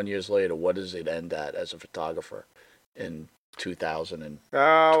 21 years later. What does it end at as a photographer in 2000?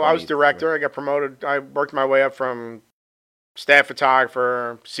 I was director. I got promoted. I worked my way up from staff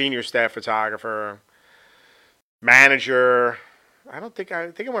photographer, senior staff photographer, manager. I think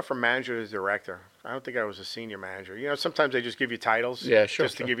I went from manager to director. I don't think I was a senior manager. Sometimes they just give you titles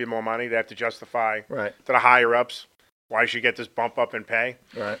just to give you more money. They have to justify to the higher ups why you should get this bump up in pay.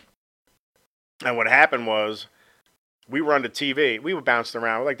 Right. And what happened was, we were under TV. We were bounced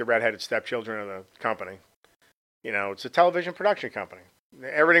around. We're like the redheaded stepchildren of the company. You know, it's a television production company.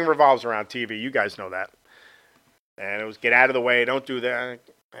 Everything revolves around TV. You guys know that. And it was, get out of the way. Don't do that.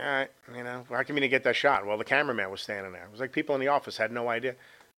 All right, you know, how come you didn't get that shot? Well, the cameraman was standing there. It was like people in the office had no idea.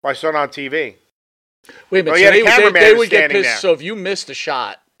 Well, I saw it on TV. Wait a minute. Oh, So yeah, the cameraman they was would get standing pissed. there. So if you missed a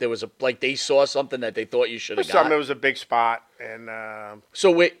shot, there was they saw something that they thought you should have got. Something that was a big spot. And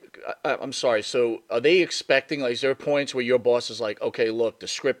So wait, I'm sorry. So are they expecting, like, is there points where your boss is like, okay, look, the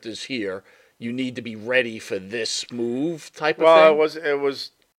script is here. You need to be ready for this move type of thing? well, it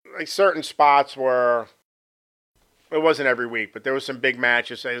was like certain spots where it wasn't every week, but there was some big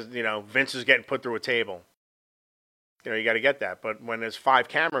matches. As you know, Vince is getting put through a table. You know, you got to get that. But when there's 5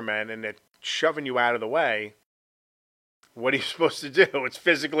 cameramen and they're shoving you out of the way, what are you supposed to do? It's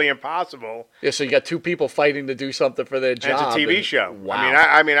physically impossible. Yeah, so you got 2 people fighting to do something for their And job. it's a TV show.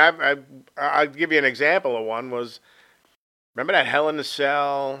 Wow. I'll give you an example of one. Was remember that Hell in a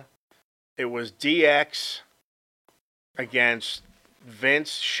Cell? It was DX against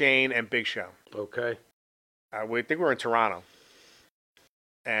Vince, Shane, and Big Show. Okay. We think we were in Toronto,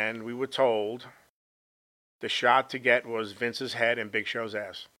 and we were told the shot to get was Vince's head and Big Show's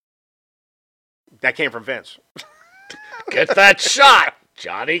ass. That came from Vince. Get that shot,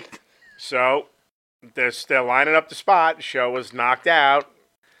 Johnny. So they're lining up the spot. The show was knocked out,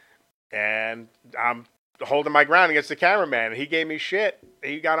 and I'm holding my ground against the cameraman. And he gave me shit.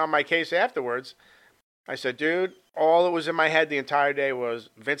 He got on my case afterwards. I said, dude, all that was in my head the entire day was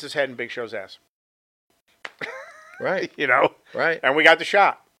Vince's head and Big Show's ass. Right. You know? Right. And we got the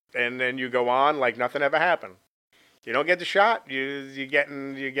shot. And then you go on like nothing ever happened. You don't get the shot, you're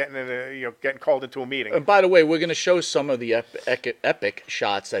getting called into a meeting. And by the way, we're going to show some of the epic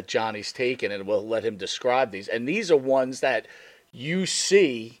shots that Johnny's taken, and we'll let him describe these. And these are ones that you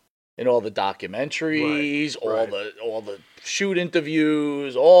see in all the documentaries, Right. all the shoot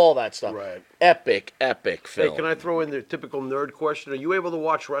interviews, all that stuff. Right. Epic film. Hey, can I throw in the typical nerd question? Are you able to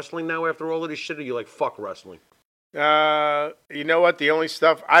watch wrestling now after all of this shit, or are you like, fuck wrestling? You know what? The only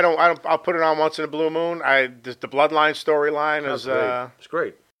stuff I'll put it on once in a blue moon. The Bloodline storyline It's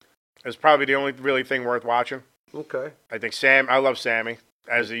great. is probably the only really thing worth watching. Okay. I think I love Sammy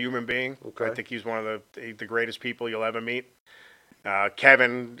as a human being. Okay. I think he's one of the greatest people you'll ever meet.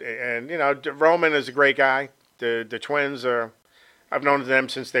 Kevin and Roman is a great guy. The twins I've known them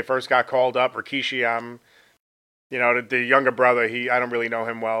since they first got called up. Rikishi, the younger brother. I don't really know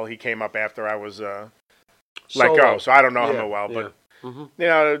him well. He came up after I was let go, so I don't know him well.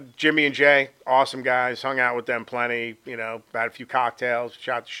 But Jimmy and Jay, awesome guys. Hung out with them plenty. Had a few cocktails,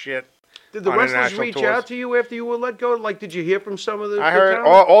 shot the shit. Did the on wrestlers international reach tours. out to you after you were let go? Like, did you hear from some of the? I heard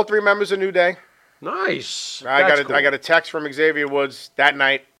talent? all 3 members of New Day. Nice. I That's cool. got a text from Xavier Woods that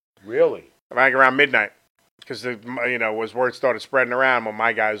night, Really? like around midnight, because was word started spreading around. Well,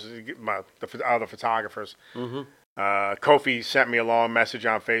 my guys, the other photographers, Kofi sent me a long message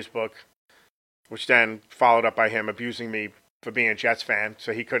on Facebook, which then followed up by him abusing me for being a Jets fan.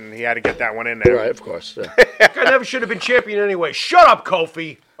 So he had to get that one in there. Right, of course. Yeah. I never should have been champion anyway. Shut up,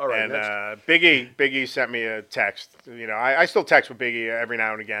 Kofi. All right. And Big E sent me a text. I still text with Big E every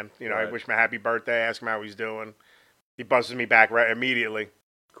now and again. I Right. wish him a happy birthday, ask him how he's doing. He buzzes me back right immediately.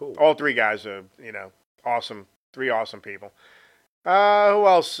 Cool. All 3 guys are, awesome. 3 awesome people. Who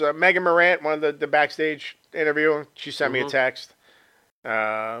else? Megan Morant, one of the backstage interview. She sent me a text.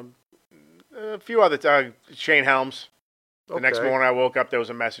 A few other. Shane Helms. The next Okay. morning I woke up, there was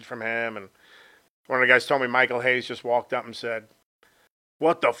a message from him, and one of the guys told me Michael Hayes just walked up and said,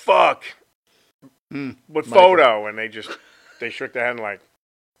 "What the fuck?" With Michael. photo, and they shook their head like.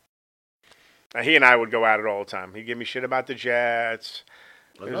 Now, he and I would go at it all the time. He'd give me shit about the Jets.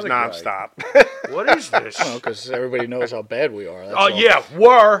 It was Another guy. nonstop. What is this? Because everybody knows how bad we are. That's Oh, all. yeah,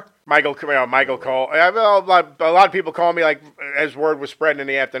 were. Michael Cole. A lot of people call me like as word was spreading in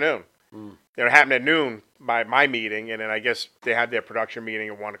the afternoon. It happened at noon by my meeting, and then I guess they had their production meeting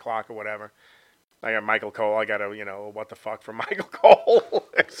at 1 o'clock or whatever. I got Michael Cole. I got a what the fuck from Michael Cole.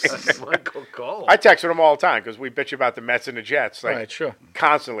 Michael Cole. I text with him all the time because we bitch about the Mets and the Jets. Like, Right, sure.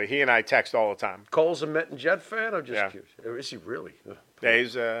 constantly. He and I text all the time. Cole's a Met and Jet fan? I'm just Yeah. curious. Or is he really? Yeah,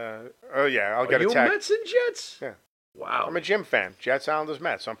 he's I'll Are get a you text. Mets and Jets? Yeah. Wow. I'm a Jim fan. Jets, Islanders,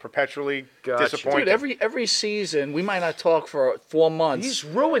 Mets. I'm perpetually Gotcha. disappointed. Dude, every season, we might not talk for 4 months. He's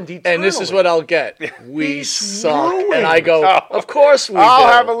ruined eternally. And this is what I'll get. We He's suck. ruined. And I go, Oh. of course we I'll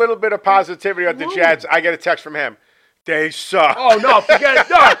do. have a little bit of positivity on the Jets. I get a text from him. They suck. Oh, no, forget it.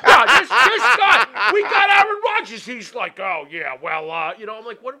 No, this guy, we got Aaron Rodgers. He's like, oh, yeah, well, I'm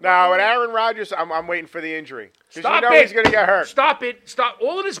like, what? No, and Aaron Rodgers, I'm waiting for the injury. Because Stop you know it. he's going to get hurt. Stop it. Stop.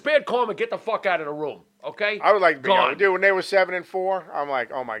 All of this bad karma, get the fuck out of the room, okay? I would like to be Gone. dude, when they were 7-4, I'm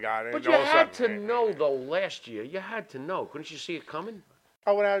like, oh, my God. And But you all of a had sudden, to know, though, last year. You had to know. Couldn't you see it coming?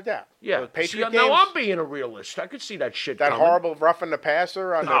 Oh, without a doubt. Yeah. The Patriot See, now games, I'm being a realist. I could see that shit that coming. horrible roughing the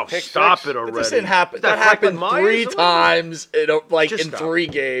passer on No, the pick stop six. it already. This didn't happen. That Franklin happened Myers 3 or what? times in Just in stop. 3 It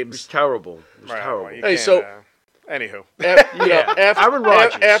was games. terrible. It was Right, terrible. well, you Hey, can't, so- anywho. Aaron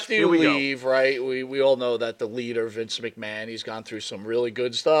Rodgers. After Here you we go. leave, right? We all know that the leader, Vince McMahon, he's gone through some really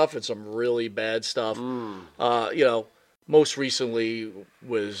good stuff and some really bad stuff. Most recently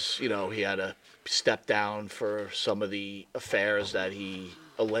was, he had to step down for some of the affairs that he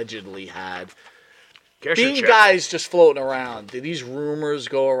allegedly had. Cash your Being check. guys just floating around, do these rumors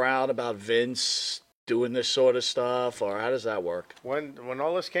go around about Vince doing this sort of stuff, or how does that work? When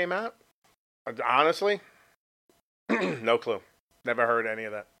all this came out, honestly, no clue. Never heard any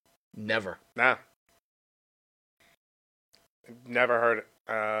of that. Never. Nah. Never heard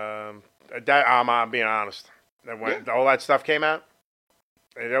it. I'm being honest. And when all that stuff came out,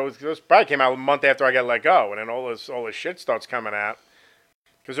 it was probably came out a month after I got let go, and then all this shit starts coming out.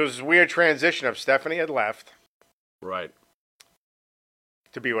 Because there was this weird transition of Stephanie had left Right.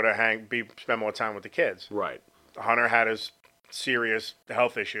 to be able to spend more time with the kids. Right. Hunter had his serious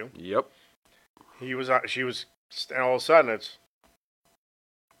health issue. Yep. She was, and all of a sudden it's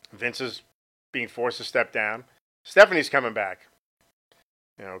Vince is being forced to step down. Stephanie's coming back.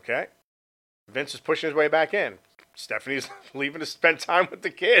 Okay. Vince is pushing his way back in. Stephanie's leaving to spend time with the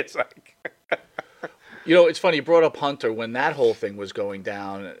kids. Like, It's funny, you brought up Hunter. When that whole thing was going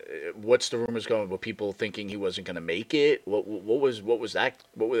down, what's the rumors going? Were people thinking he wasn't going to make it? What was that?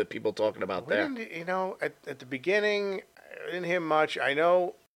 What were the people talking about we there? didn't, at the beginning, I didn't hear much. I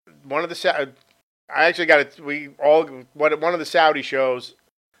know one of the I actually got it. One of the Saudi shows.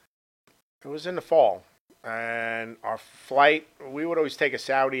 It was in the fall, and our flight. We would always take a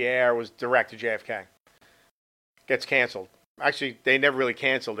Saudi Air. Was direct to JFK. Gets canceled. Actually, they never really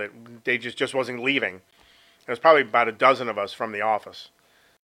canceled it. They just wasn't leaving. There was probably about a dozen of us from the office,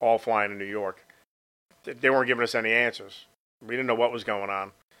 all flying to New York. They weren't giving us any answers. We didn't know what was going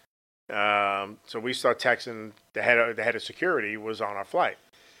on. So we start texting the head of security was on our flight.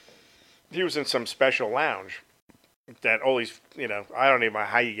 He was in some special lounge that always, I don't even know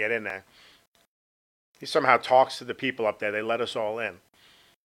how you get in there. He somehow talks to the people up there. They let us all in.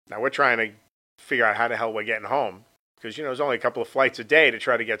 Now we're trying to figure out how the hell we're getting home. Because, there's only a couple of flights a day to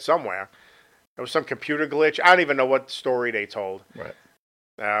try to get somewhere. There was some computer glitch. I don't even know what story they told.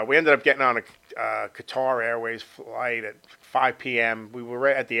 Right. We ended up getting on a Qatar Airways flight at 5 p.m. We were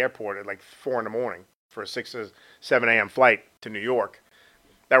right at the airport at like 4 in the morning for a 6 or 7 a.m. flight to New York.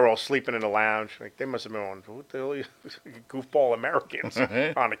 They were all sleeping in the lounge. Like, they must have been on, what the hell are you, goofball Americans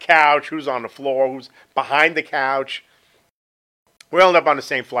on the couch. Who's on the floor? Who's behind the couch? We ended up on the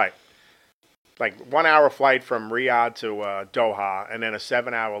same flight. Like 1 hour flight from Riyadh to Doha, and then a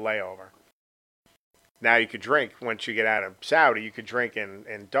 7-hour layover. Now you could drink once you get out of Saudi. You could drink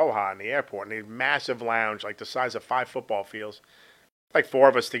in Doha in the airport, and a massive lounge like the size of 5 football fields. Like 4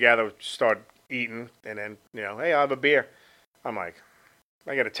 of us together start eating, and then hey, I'll have a beer. I'm like,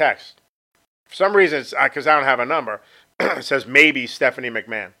 I get a text. For some reason, it's because I don't have a number. It says maybe Stephanie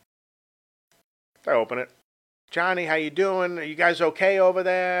McMahon. I open it. Johnny, how you doing? Are you guys okay over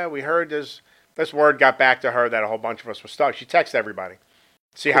there? We heard this word got back to her that a whole bunch of us were stuck. She texted everybody,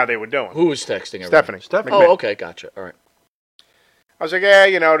 see how they were doing. Who was texting everybody? Stephanie. Oh, okay, gotcha. All right. I was like,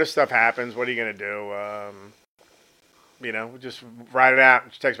 yeah, this stuff happens. What are you gonna do? Just write it out.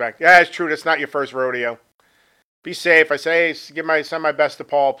 And she texts back, yeah, it's true. That's not your first rodeo. Be safe. I say, hey, send my best to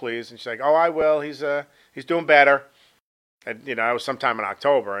Paul, please. And she's like, oh, I will. He's doing better. And I was sometime in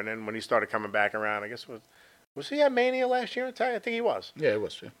October, and then when he started coming back around, I guess was he at Mania last year? I think he was. Yeah, it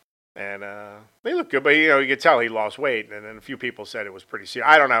was. Yeah. And they looked good, but you could tell he lost weight. And then a few people said it was pretty serious.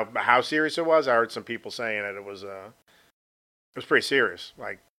 I don't know how serious it was. I heard some people saying that it was pretty serious.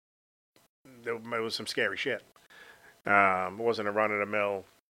 Like it was some scary shit. It wasn't a run of the mill,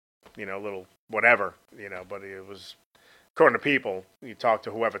 little whatever, But it was, according to people, you talk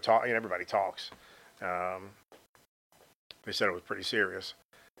to whoever everybody talks. They said it was pretty serious.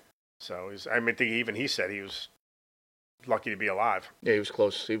 So even he said he was lucky to be alive. Yeah, he was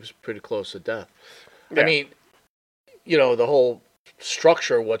close. He was pretty close to death. Yeah. I mean, the whole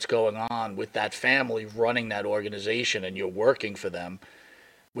structure, what's going on with that family running that organization, and you're working for them.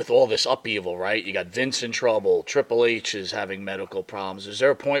 with all this upheaval, right? You got Vince in trouble. Triple H is having medical problems. Is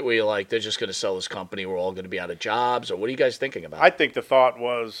there a point where you're like, they're just going to sell this company? We're all going to be out of jobs? Or what are you guys thinking about? I think the thought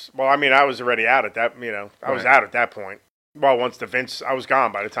was, well, I mean, I was already out at that, I was out at that point. Well, once the Vince, I was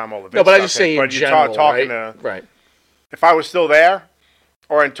gone by the time all the Vince No, but I stuff just say hit. in general, talking right? Right. If I was still there,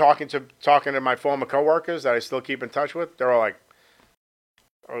 or in talking to my former coworkers that I still keep in touch with, they're all like,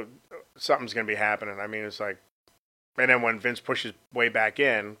 oh, something's going to be happening. I mean, it's like, and then when Vince pushes way back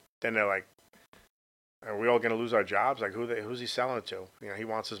in, then they're like, are we all going to lose our jobs? Like, who's he selling it to? He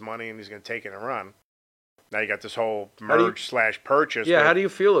wants his money and he's going to take it and run. Now you got this whole merge/purchase. Yeah, how do you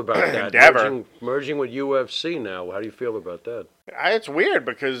feel about that? Endeavor. Merging with UFC now. How do you feel about that? It's weird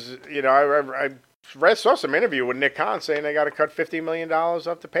because, I saw some interview with Nick Khan saying they got to cut $50 million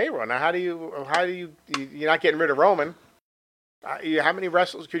off the payroll. Now, how do you, you're not getting rid of Roman. How many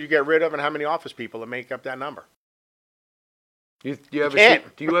wrestlers could you get rid of and how many office people to make up that number? Do you ever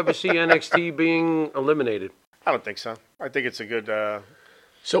see NXT being eliminated? I don't think so. I think it's a good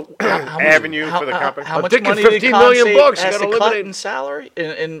So avenue for the company. How much thinking money did $15 Khan million say bucks, has you to gotta cut eliminate- in salary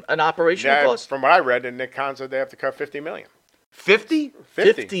in an operational Yeah, cost? from what I read, and Nick Khan said they have to cut $50 million. 50?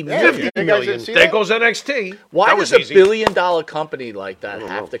 50 Yeah, million. you guys didn't Million. see There that? goes NXT. Why That does was a easy. billion-dollar company like that don't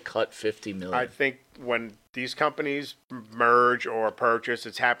have know. to cut $50 million? I think when these companies merge or purchase,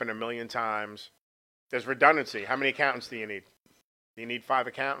 it's happened a million times. There's redundancy. How many accountants do you need? Do you need 5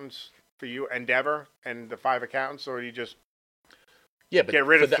 accountants for you, Endeavor, and the 5 accountants, or do you just Yeah, but get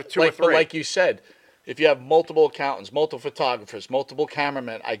rid for of 2 or But 3? like you said, if you have multiple accountants, multiple photographers, multiple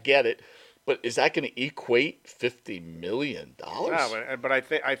cameramen, I get it. But is that going to equate $50 million? No, but I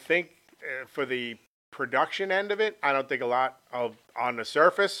think for the production end of it, I don't think a lot of on the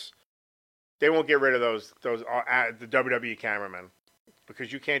surface. They won't get rid of those the WWE cameramen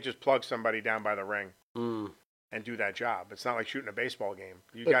because you can't just plug somebody down by the ring and do that job. It's not like shooting a baseball game.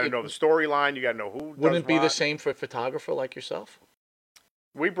 You got to know the storyline. You got to know who. Wouldn't does it be the what. same for a photographer like yourself?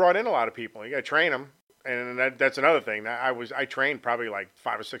 We brought in a lot of people. You got to train them, and that's another thing. I trained probably like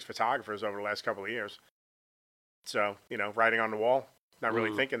 5 or 6 photographers over the last couple of years. So writing on the wall, not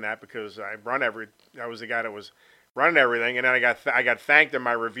really thinking that because I was the guy that was running everything, and then I got thanked in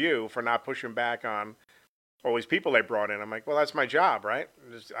my review for not pushing back on all these people they brought in. I'm like, well, that's my job, right?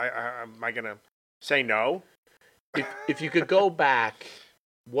 Am I gonna say no? If you could go back,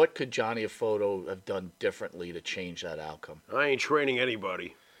 what could Johnny Afoto have done differently to change that outcome? I ain't training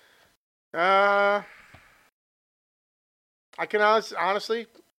anybody. I can honestly,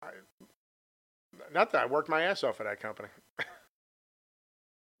 not that I worked my ass off for that company.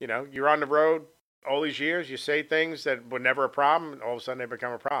 You're on the road all these years. You say things that were never a problem, and all of a sudden they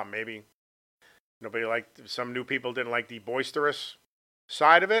become a problem. Maybe some new people didn't like the boisterous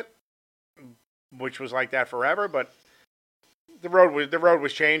side of it, which was like that forever. But the road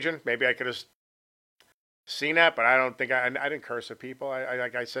was changing. Maybe I could have seen that, but I don't think I didn't curse at people.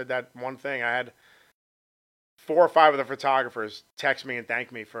 Like I said that one thing. I had 4 or 5 of the photographers text me and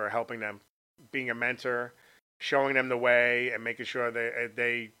thank me for helping them, being a mentor, showing them the way, and making sure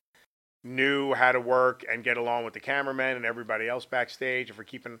they knew how to work and get along with the cameramen and everybody else backstage, and for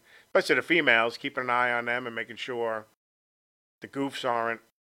keeping, especially the females, keeping an eye on them and making sure the goofs aren't,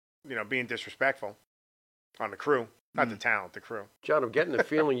 being disrespectful on the crew, not the talent, the crew. John, I'm getting the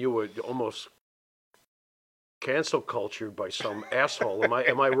feeling you were almost cancel cultured by some asshole.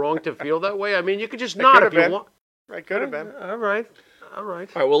 Am I wrong to feel that way? I mean, you could just nod if you want. It could have been. All right. All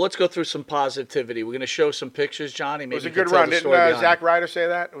right, well, let's go through some positivity. We're going to show some pictures, Johnny. Maybe it was a good run. Didn't Zack Ryder say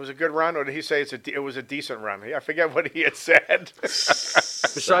that? It was a good run, or did he say it was a decent run? I forget what he had said.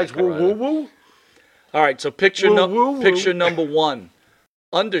 Besides woo woo woo. All right, so picture number 1.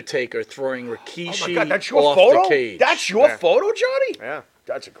 Undertaker throwing Rikishi off the cage. That's your photo, Johnny? Yeah.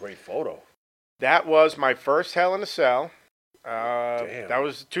 That's a great photo. That was my first Hell in a Cell. Damn. That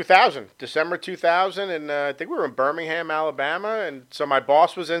was 2000, December 2000, and I think we were in Birmingham, Alabama, and so my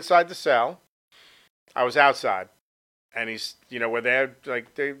boss was inside the cell. I was outside, and he's, we're there,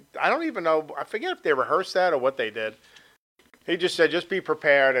 I don't even know, I forget if they rehearsed that or what they did. He just said, just be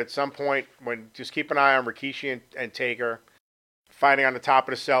prepared at some point when, just keep an eye on Rikishi and Taker fighting on the top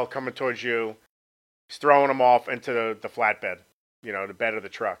of the cell, coming towards you. He's throwing them off into the flatbed, the bed of the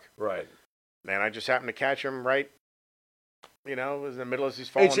truck. Right. And I just happened to catch him right, it was in the middle as he's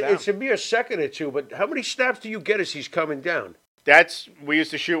falling down. It's a mere second or two, but how many snaps do you get as he's coming down? We used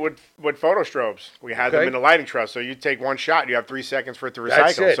to shoot with photo strobes. We had them in the lighting truss. So you take one shot, you have 3 seconds for it to recycle.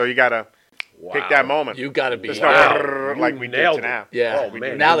 That's it. So you got to pick that moment. You got to be There's no like we did nailed to now. Yeah, Oh,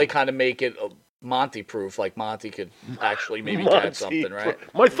 man. now they kind of make it Monte proof, like Monte could actually maybe catch something, right?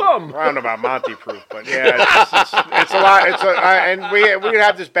 My thumb. I don't know about Monte proof, but yeah, it's a lot. And we would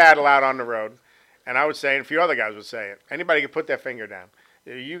have this battle out on the road, and I would say, and a few other guys would say it. Anybody can put their finger down.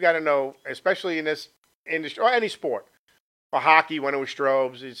 You got to know, especially in this industry or any sport, or hockey when it was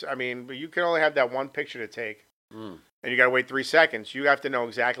strobes. But you can only have that one picture to take, and you got to wait 3 seconds. You have to know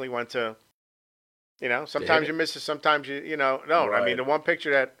exactly when to. Sometimes you miss it, sometimes you don't. Right. I mean, the one picture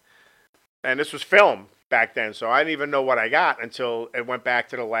that. And this was film back then, so I didn't even know what I got until it went back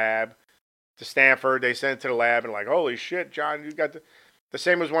to the lab, to Stanford. They sent it to the lab, and like, holy shit, John, you got the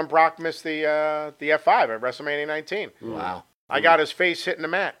same as when Brock missed the F5 at WrestleMania 19. Wow. I got his face hitting the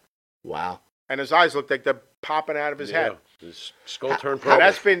mat. Wow. And his eyes looked like they're popping out of his head. His skull turned Now,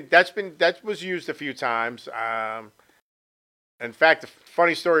 purple. that was used a few times. In fact, the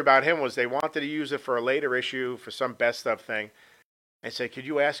funny story about him was they wanted to use it for a later issue for some best of thing. I said, could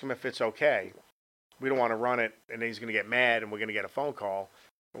you ask him if it's okay? We don't want to run it, and he's going to get mad, and we're going to get a phone call.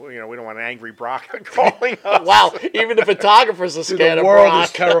 We don't want an angry Brock calling us. Wow, even the photographers are scared The of world Brock.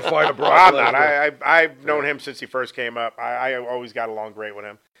 is terrified of Brock. I'm not. Lesnar. I've known him since he first came up. I always got along great with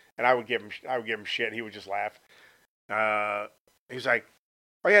him, and I would give him shit. He would just laugh. He's like,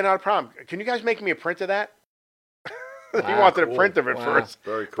 oh yeah, not a problem. Can you guys make me a print of that? He wanted a print of it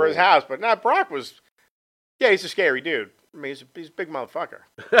Very cool. for his house, but not Brock was. Yeah, he's a scary dude. I mean, he's a big motherfucker.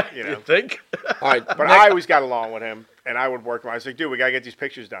 You think? All right, But I always got along with him, and I would work him. I was like, dude, we got to get these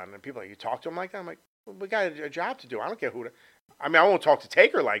pictures done. And people are like, you talk to him like that? I'm like, well, we got a job to do. I don't care who to. I mean, I won't talk to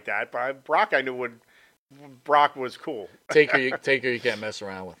Taker like that, but Brock I knew Brock was cool. Taker, you can't mess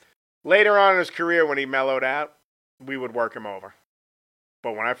around with. Later on in his career, when he mellowed out, we would work him over.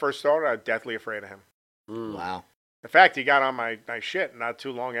 But when I first started, I was deathly afraid of him. Wow. In fact, he got on my shit not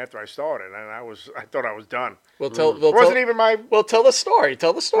too long after I started, and I thought I was done. Tell It wasn't even my. Well, tell the story.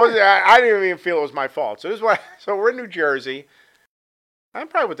 Tell the story. I didn't even feel it was my fault. So this is why. So we're in New Jersey. I'm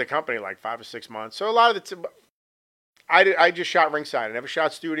probably with the company like 5 or 6 months. So a lot of I just shot ringside. I never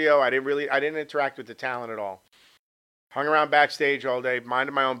shot studio. I didn't interact with the talent at all. Hung around backstage all day,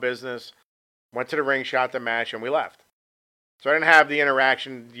 minded my own business. Went to the ring, shot the match, and we left. So I didn't have the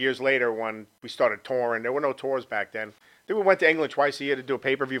interaction years later when we started touring. There were no tours back then. Then we went to England twice a year to do a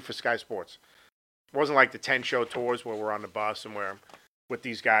pay-per-view for Sky Sports. It wasn't like the 10-show tours where we're on the bus and we're with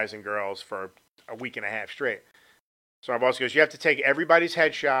these guys and girls for a week and a half straight. So my boss goes, you have to take everybody's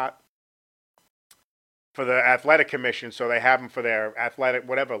headshot for the athletic commission so they have them for their athletic,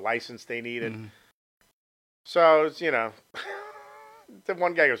 whatever license they needed. Mm-hmm. So, it's, the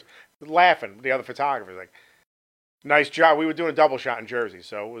one guy goes, laughing, the other photographer's like, nice job. We were doing a double shot in Jersey,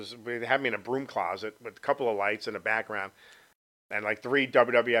 so they had me in a broom closet with a couple of lights in the background and like 3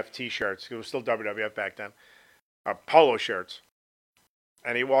 WWF T-shirts. It was still WWF back then. Polo shirts.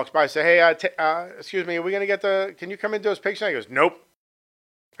 And he walks by and says, hey, excuse me, are we going to get can you come into those pictures? He goes, nope.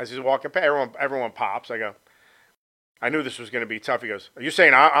 As he's walking past, everyone pops. I go, I knew this was going to be tough. He goes, are you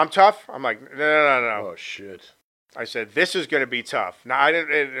saying I'm tough? I'm like, no. Oh, shit. I said, this is going to be tough. No, I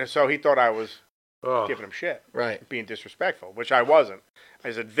didn't. So he thought I was giving him shit. Right. Being disrespectful, which I wasn't.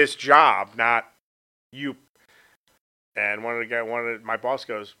 I said, this job, not you. And my boss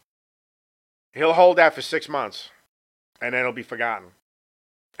goes, he'll hold that for 6 months, and then it'll be forgotten.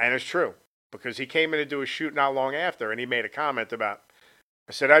 And it's true, because he came in to do a shoot not long after, and he made a comment about,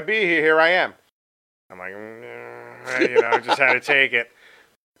 I said, I'd be here I am. I'm like, I just had to take it.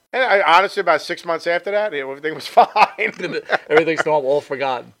 And honestly, about 6 months after that, everything was fine. Everything's all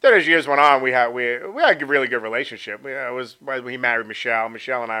forgotten. Then as years went on, we had a really good relationship. It was when he married Michelle.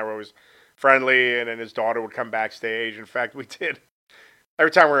 Michelle and I were always friendly, and then his daughter would come backstage. In fact, we did.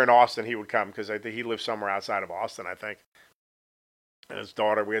 Every time we were in Austin, he would come because I think he lived somewhere outside of Austin, I think. And his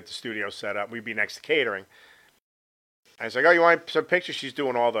daughter, we had the studio set up. We'd be next to catering. And he's like, oh, you want some pictures? She's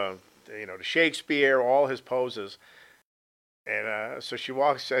doing all the Shakespeare, all his poses. And so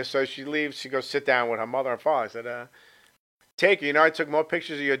she leaves. She goes sit down with her mother and father. I said, Taker, I took more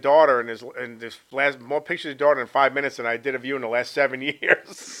pictures of your daughter more pictures of your daughter in 5 minutes than I did of you in the last 7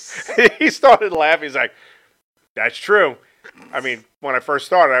 years. He started laughing. He's like, that's true. I mean, when I first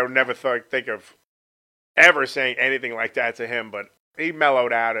started, I would never think of ever saying anything like that to him. But he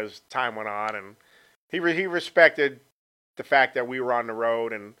mellowed out as time went on, and he respected the fact that we were on the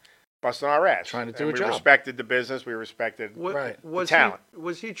road and busting our ass. Trying to do a job. We respected the business. We respected the talent.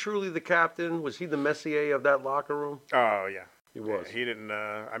 Was he truly the captain? Was he the Messier of that locker room? Oh, yeah. He was. He didn't,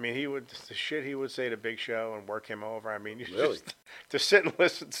 the shit he would say to Big Show and work him over. I mean, Really? just to sit and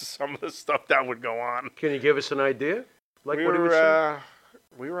listen to some of the stuff that would go on. Can you give us an idea? Like we what he would were, say?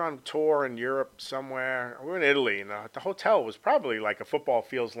 we were on tour in Europe somewhere. We were in Italy, and the hotel was probably like a football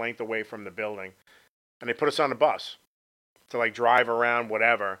field's length away from the building. And they put us on the bus to like drive around,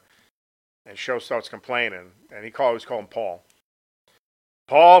 whatever. And Show starts complaining, and he always called him Paul.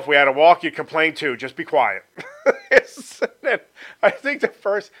 Paul, if we had to walk, you'd complain too. Just be quiet. I think the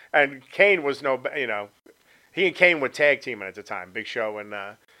first, and Kane was he and Kane were tag teaming at the time. Big Show and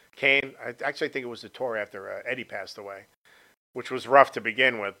Kane. I actually think it was the tour after Eddie passed away, which was rough to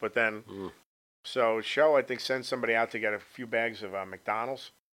begin with. But then, so Show, I think, sends somebody out to get a few bags of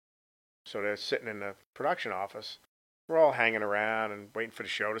McDonald's. So they're sitting in the production office. We're all hanging around and waiting for the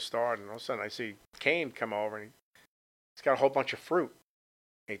show to start. And all of a sudden, I see Kane come over, and he's got a whole bunch of fruit.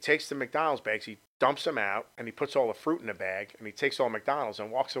 And he takes the McDonald's bags, he dumps them out, and he puts all the fruit in the bag, and he takes all McDonald's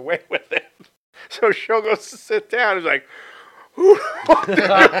and walks away with it. So Show goes to sit down. He's like, who did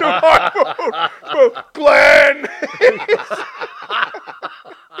my food? Glenn!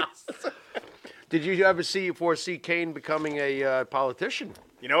 Did you ever foresee Kane becoming a politician?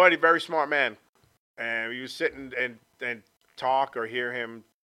 You know what? He's a very smart man. And you sit and talk or hear him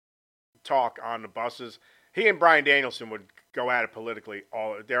talk on the buses. He and Bryan Danielson would go at it politically.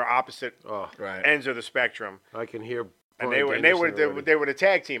 They're opposite ends of the spectrum. I can hear. And they were the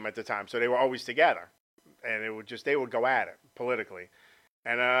tag team at the time, so they were always together. And they would go at it politically.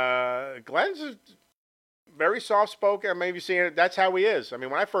 And Glenn's very soft spoken. Maybe seeing it. That's how he is. I mean,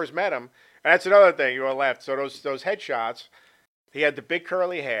 when I first met him, and that's another thing. You were left. So those headshots. He had the big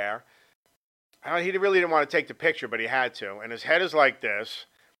curly hair. He really didn't want to take the picture, but he had to. And his head is like this.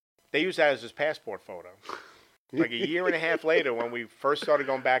 They used that as his passport photo. Like a year and a half later, when we first started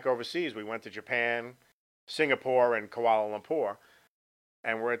going back overseas, we went to Japan, Singapore, and Kuala Lumpur.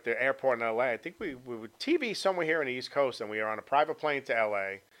 And we're at the airport in L.A. I think we were TV somewhere here on the East Coast, and we were on a private plane to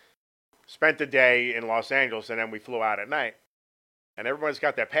L.A., spent the day in Los Angeles, and then we flew out at night. And everybody's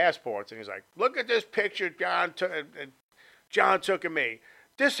got their passports, and he's like, look at this picture John took of me.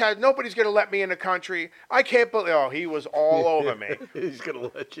 Nobody's going to let me in the country. I can't believe. Oh, he was all over me. He's going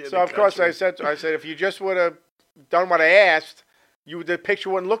to let you in So, of course, I said, if you just would have done what I asked, the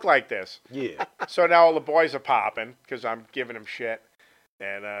picture wouldn't look like this. Yeah. So now all the boys are popping because I'm giving him shit.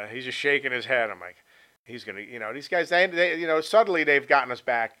 And he's just shaking his head. I'm like, he's going to, these guys, they suddenly they've gotten us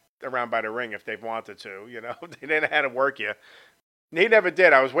back around by the ring if they've wanted to. They didn't know how to work you. He never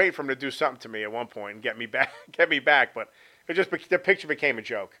did. I was waiting for him to do something to me at one point and get me back, but the picture became a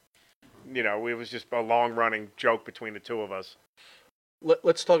joke. It was just a long-running joke between the two of us.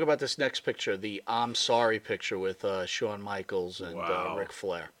 Let's talk about this next picture, the I'm Sorry picture with Shawn Michaels and Ric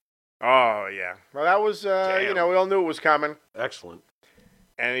Flair. Oh, yeah. Well, that was, we all knew it was coming. Excellent.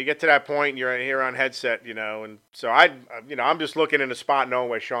 And you get to that point, and you're here on headset, and so I'm just looking in the spot knowing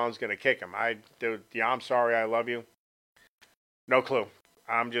where Shawn's going to kick him. The I'm Sorry, I Love You. No clue.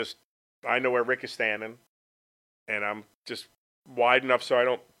 I know where Rick is standing, and I'm just wide enough so I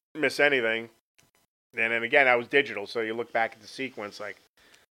don't miss anything. And then again, I was digital, so you look back at the sequence like,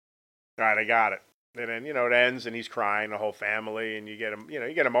 all right, I got it. And then, it ends, and he's crying, the whole family, and you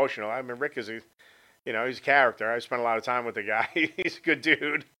get emotional. I mean, Rick is he's a character. I spent a lot of time with the guy. He's a good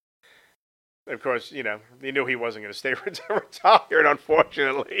dude. Of course, he knew he wasn't going to stay retired,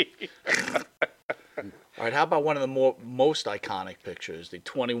 unfortunately. All right, how about one of the most iconic pictures, the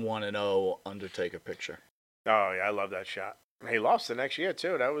 21-0 Undertaker picture? Oh yeah, I love that shot. He lost the next year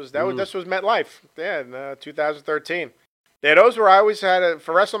too. This was MetLife. Yeah, in 2013. Yeah, those were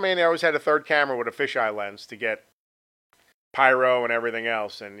for WrestleMania. I always had a third camera with a fisheye lens to get pyro and everything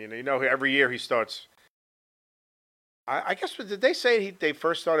else. And every year he starts. I guess did they say they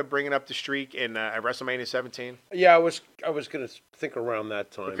first started bringing up the streak in at WrestleMania 17? Yeah, I was going to think around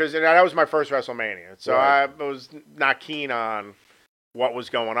that time because that was my first WrestleMania, so right. I was not keen on what was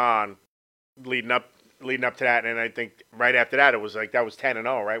going on leading up to that, and I think right after that it was like that was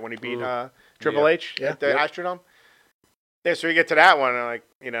 10-0, right, when he beat Triple H at the Astrodome. Yeah, so you get to that one,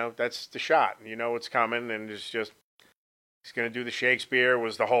 and that's the shot. It's coming, and it's just he's going to do the Shakespeare.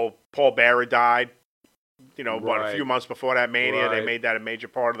 Was the whole Paul Bearer died. A few months before that Mania, they made that a major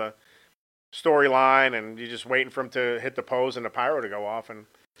part of the storyline, and you're just waiting for him to hit the pose and the pyro to go off and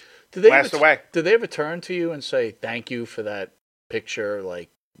blast away. Did they ever turn to you and say, thank you for that picture?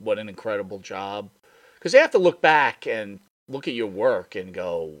 Like, what an incredible job. Because they have to look back and look at your work and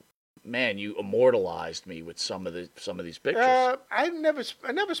go, man, you immortalized me with some of these pictures. I never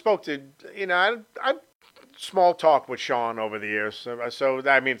spoke to, I small talk with Shawn over the years. So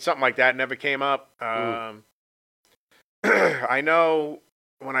I mean, something like that never came up. I know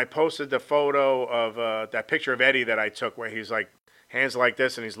when I posted the photo of that picture of Eddie that I took where he's like hands like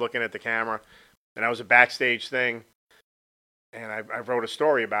this and he's looking at the camera, and that was a backstage thing. and I wrote a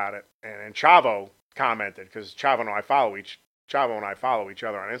story about it, and Chavo commented because Chavo and I follow each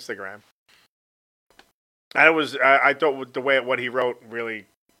other on Instagram. And it was I thought the way what he wrote really,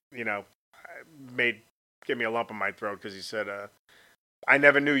 give me a lump in my throat because he said, "I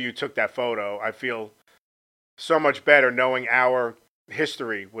never knew you took that photo. I feel so much better knowing our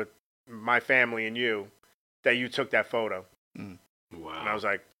history with my family and you that you took that photo." Wow. And I was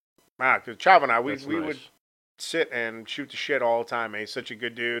like, wow, because Chavo and I, we That's would nice. sit and shoot the shit all the time. Man. He's such a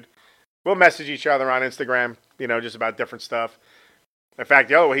good dude. We'll message each other on Instagram, just about different stuff. In fact,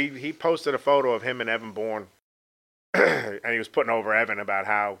 he posted a photo of him and Evan Bourne, and he was putting over Evan about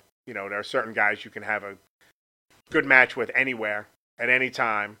how, there are certain guys you can have a good match with anywhere, at any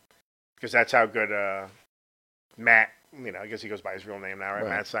time, because that's how good Matt, I guess he goes by his real name now, right?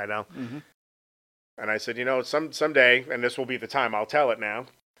 Matt Seidel. Mm-hmm. And I said, someday, and this will be the time, I'll tell it now.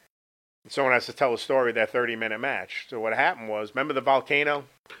 Someone has to tell a story of that 30-minute match. So what happened was, remember the volcano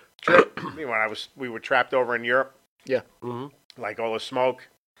trip? We were trapped over in Europe, Yeah. Mm-hmm. like all the smoke.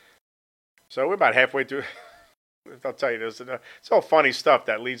 So we're about halfway through. I'll tell you this. It's all funny stuff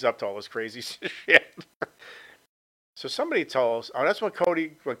that leads up to all this crazy shit. So somebody told us, that's when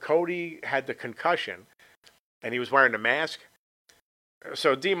Cody had the concussion, and he was wearing the mask.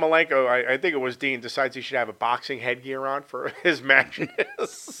 So Dean Malenko, I think it was Dean, decides he should have a boxing headgear on for his matches.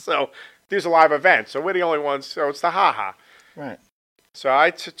 So these are live events. So we're the only ones. So it's the haha. Right. So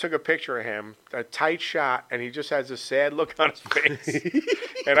I took a picture of him, a tight shot, and he just has this sad look on his face.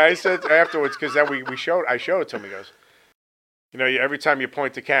 And I said afterwards, because then I showed it to him. He goes, every time you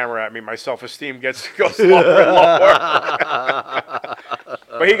point the camera at me, my self-esteem goes lower and lower.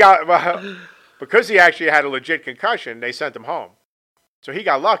 But because he actually had a legit concussion, they sent him home. So he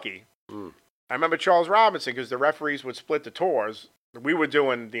got lucky. I remember Charles Robinson, because the referees would split the tours. We were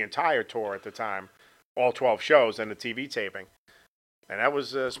doing the entire tour at the time, all 12 shows and the TV taping. And that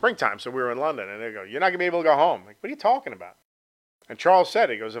was springtime, so we were in London. And they go, "You're not going to be able to go home." Like, what are you talking about? And Charles said,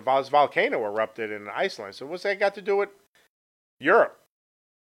 he goes, "If this volcano erupted in Iceland." So what's that got to do with Europe?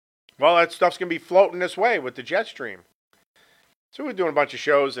 Well, that stuff's going to be floating this way with the jet stream. So we're doing a bunch of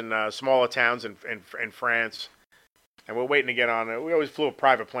shows in smaller towns in France. And we're waiting to get on it. We always flew a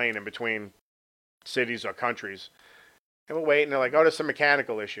private plane in between cities or countries. And we're waiting. They're like, "Oh, there's some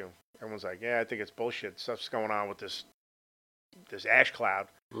mechanical issue." Everyone's like, "Yeah, I think it's bullshit. Stuff's going on with this ash cloud."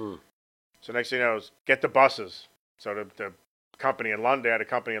 So next thing you know, is get the buses. So the company in London, they had a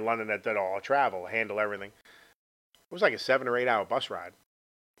company in London that did all the travel, handle everything. It was like a 7 or 8 hour bus ride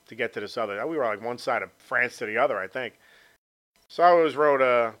to get to this other. We were like one side of France to the other, I think. So they always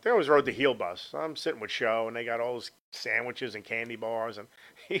rode the heel bus. So I'm sitting with Show, and they got all those sandwiches and candy bars, and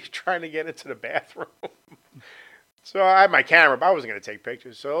he's trying to get into the bathroom. So I had my camera, but I wasn't going to take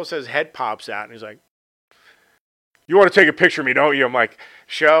pictures. So all his head pops out, and he's like, "You want to take a picture of me, don't you?" I'm like,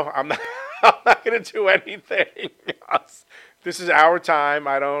 "Show, I'm not going to do anything. This is our time.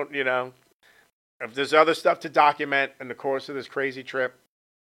 I don't, if there's other stuff to document in the course of this crazy trip,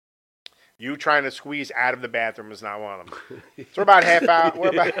 you trying to squeeze out of the bathroom is not one of them." So we're about half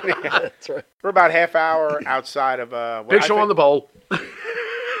hour. That's right. We're about half hour outside of Big show on the bowl.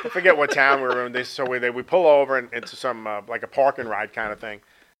 I forget what town we were in. So we pull over into some like a park and ride kind of thing,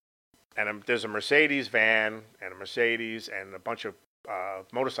 and there's a Mercedes van and a Mercedes and a bunch of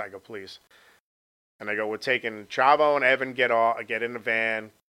motorcycle police. And I go, "We're taking Chavo and Evan get in the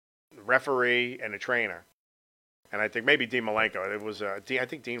van, referee and a trainer." And I think maybe Dean Malenko. It was Dean. I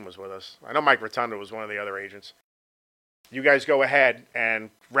think Dean was with us. I know Mike Rotunda was one of the other agents. "You guys go ahead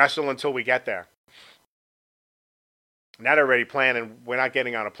and wrestle until we get there." And that already planned, and we're not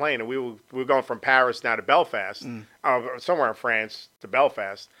getting on a plane. And we were going from Paris now to Belfast, somewhere in France to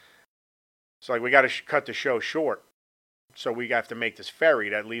Belfast. So like we got to cut the show short. So we have to make this ferry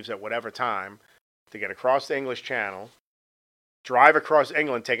that leaves at whatever time to get across the English Channel, drive across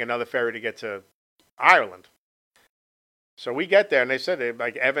England, take another ferry to get to Ireland. So we get there, and they said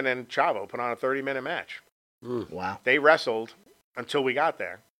like Evan and Chavo put on a 30-minute match. Wow. They wrestled until we got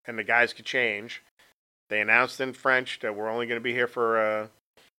there, and the guys could change. They announced in French that we're only going to be here for,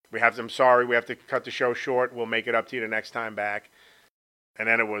 we have to cut the show short. We'll make it up to you the next time back. And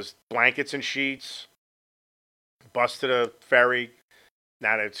then it was blankets and sheets, bus to the ferry.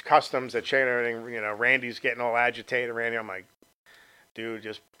 Now that it's customs, that chain everything, Randy's getting all agitated. Randy, I'm like, "Dude,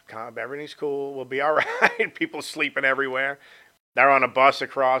 just calm, everything's cool. We'll be all right." People sleeping everywhere. They're on a bus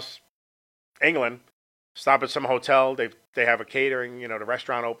across England. Stop at some hotel. They have a catering, the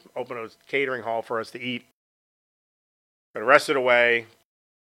restaurant open a catering hall for us to eat. But the rest of the way,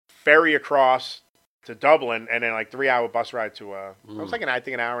 ferry across to Dublin, and then like 3-hour bus ride to, I was like, I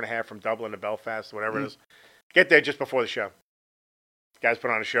think an hour and a half from Dublin to Belfast, whatever it is. Get there just before the show. guys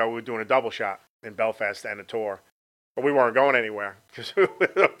put on a show. We were doing a double shot in Belfast and a tour. But we weren't going anywhere because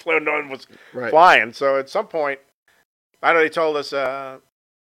no one was flying. So at some point, I know they told us,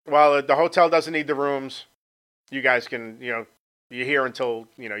 well, the hotel doesn't need the rooms. You guys can, you're here until,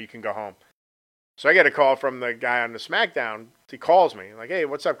 you can go home. So I get a call from the guy on the SmackDown. He calls me like, "Hey,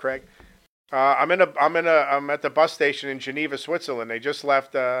 what's up, Craig? I'm at the bus station in Geneva, Switzerland. They just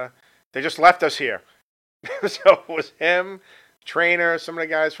left us here." So it was him, Trainer, some of the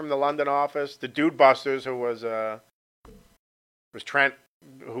guys from the London office, the Dude Busters, who was Trent.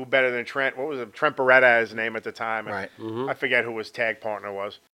 Who better than Trent? What was it? Trent Beretta, his name at the time. Right. Mm-hmm. I forget who his tag partner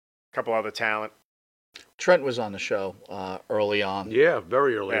was. A couple other talent. Trent was on the show early on. Yeah,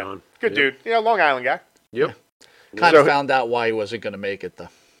 very early on. Good dude. Long Island guy. Yep. Kind of found out why he wasn't going to make it, though.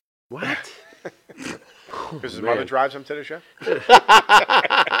 What? Because his mother drives him to the show? No,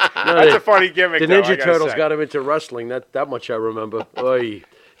 That's a funny gimmick, The though, Ninja Turtles got him into wrestling. That much I remember. Oy.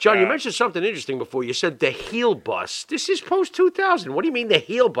 John, you mentioned something interesting before. You said the heel bus. This is post-2000. What do you mean the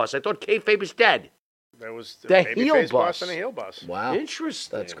heel bus? I thought kayfabe was dead. There was the heel heel bus and a heel bus. Wow.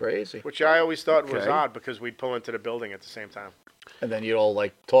 Interesting. That's crazy. Which I always thought was Okay. odd because we'd pull into the building at the same time. And then you'd all,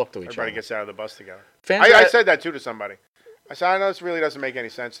 talk to each Everybody other. gets out of the bus together. Fans I are- said that, too, to somebody. I said, I know this really doesn't make any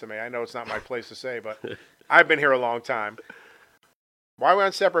sense to me. I know it's not my place to say, but I've been here a long time. Why are we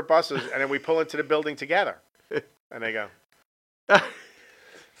on separate buses and then we pull into the building together? And they go. Fans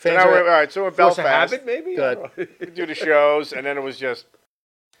So now are- all right, so we're in Force a Belfast. habit, maybe? Good. We do the shows, and then it was just,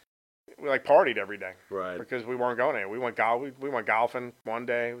 we partied every day. Right. Because we weren't going anywhere. We went golfing one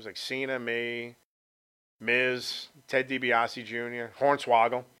day. It was like Cena, me, Miz, Ted DiBiase Jr.,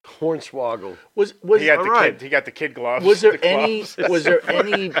 Hornswoggle. Hornswoggle. Was He had all the right. kid. He got the kid gloves. was there the any? gloves. Was there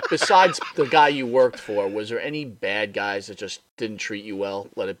any? Besides the guy you worked for, was there any bad guys that just didn't treat you well?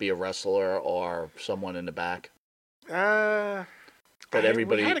 Let it be a wrestler or someone in the back. But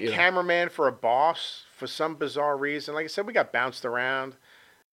everybody, We had a cameraman for a boss for some bizarre reason. Like I said, we got bounced around.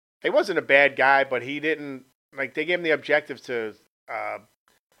 He wasn't a bad guy, but he didn't they gave him the objective to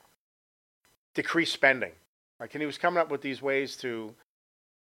decrease spending. And he was coming up with these ways to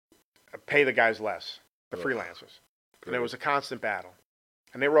pay the guys less, the freelancers. And it was a constant battle.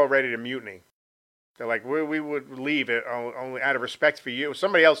 And they were all ready to mutiny. They're like, we would leave it only out of respect for you.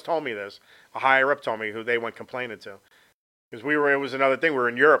 Somebody else told me this. A higher up told me who they went complaining to. Because it was another thing. We were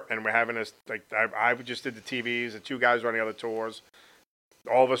in Europe and we're having this, I just did the TVs, the two guys were on the other tours.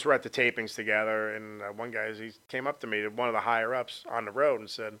 All of us were at the tapings together. And one guy, he came up to me, one of the higher ups on the road and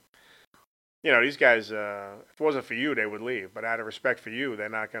said, these guys, if it wasn't for you, they would leave. But out of respect for you, they're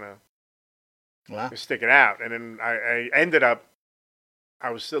not going to stick it out. And then I ended up, I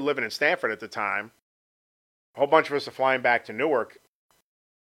was still living in Stanford at the time. A whole bunch of us are flying back to Newark.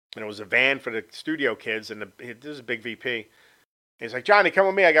 And it was a van for the studio kids. And this is a big VP. He's like, Johnny, come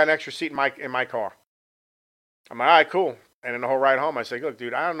with me. I got an extra seat in my car. I'm like, all right, cool. And in the whole ride home, I said, look,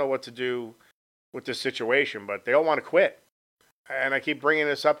 dude, I don't know what to do with this situation, but they all want to quit. And I keep bringing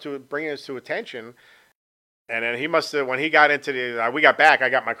this to attention. And then he must have, when he got into we got back, I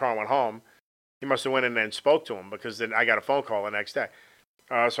got my car and went home. He must have went in and spoke to him because then I got a phone call the next day.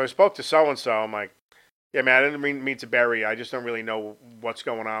 So I spoke to so-and-so. I'm like, yeah, man, I didn't mean to bury you. I just don't really know what's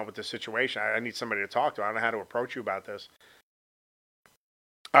going on with the situation. I need somebody to talk to. I don't know how to approach you about this.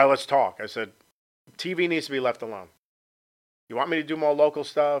 All right, let's talk. I said, TV needs to be left alone. You want me to do more local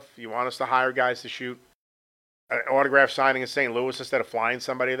stuff? You want us to hire guys to shoot autograph signing in St. Louis instead of flying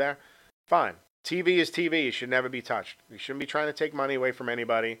somebody there? Fine. TV is TV. It should never be touched. You shouldn't be trying to take money away from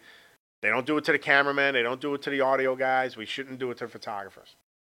anybody. They don't do it to the cameraman. They don't do it to the audio guys. We shouldn't do it to the photographers.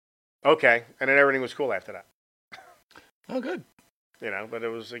 Okay. And then everything was cool after that. Oh, good. But it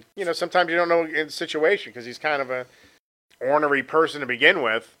was like, sometimes you don't know in the situation because he's kind of a ornery person to begin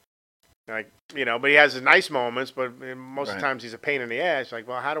with. But he has his nice moments, but most of the times he's a pain in the ass. Like,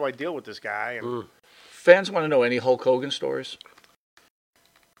 well, how do I deal with this guy? And Fans want to know any Hulk Hogan stories?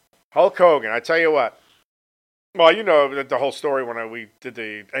 Hulk Hogan, I tell you what. Well, the whole story when we did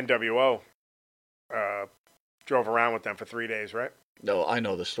the NWO, drove around with them for 3 days, right? No, I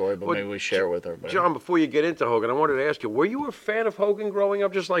know the story, but maybe we share it with everybody. John, before you get into Hogan, I wanted to ask you, were you a fan of Hogan growing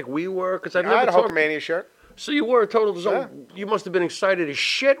up just like we were? Because I had a Hulkamania shirt. So you were a total. Yeah. You must have been excited as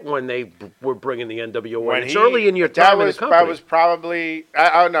shit when they were bringing the NWO. When It's early in your time in the company. That was probably.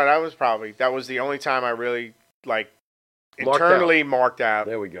 That was the only time I really internally marked out.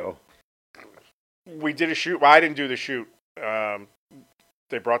 There we go. We did a shoot. Well, I didn't do the shoot.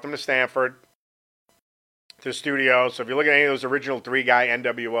 They brought them to Stanford, to the studio. So if you look at any of those original 3-guy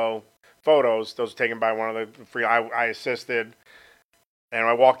NWO photos, those were taken by one of the free. I assisted, and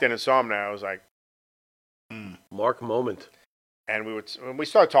I walked in and saw them. Now I was like, Mark moment. And we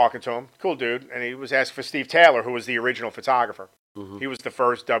started talking to him. Cool dude. And he was asking for Steve Taylor, who was the original photographer. Mm-hmm. He was the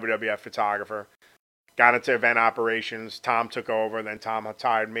first WWF photographer. Got into event operations. Tom took over. Then Tom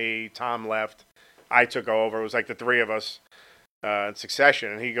hired me. Tom left. I took over. It was like the three of us in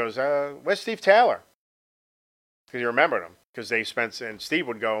succession. And he goes, where's Steve Taylor? Because he remembered him. Because they spent, and Steve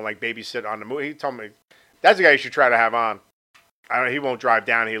would go and like babysit on the movie. He told me, that's the guy you should try to have on. He won't drive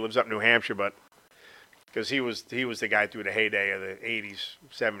down. He lives up in New Hampshire, but because he was the guy through the heyday of the 80s,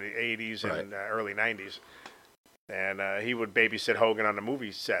 70s, 80s, Right. and early 90s. And he would babysit Hogan on the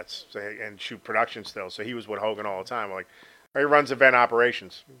movie sets and shoot production still. So he was with Hogan all the time. Like, he runs event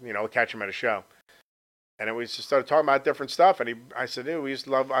operations, catch him at a show. And then we just started talking about different stuff. And I said, dude, I used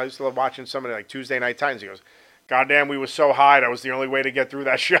to love watching somebody like Tuesday Night Titans. He goes, goddamn, we were so high. That was the only way to get through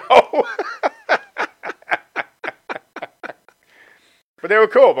that show. But they were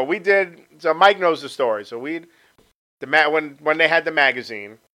cool. But we did, so Mike knows the story. So when they had the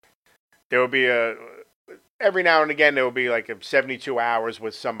magazine, there would be every now and again, there would be like 72 hours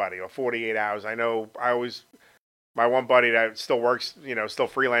with somebody or 48 hours. My one buddy that still works, still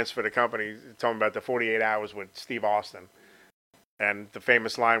freelance for the company, told me about the 48 hours with Steve Austin. And the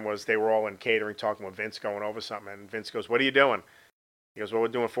famous line was they were all in catering talking with Vince going over something. And Vince goes, what are you doing? He goes, well, we're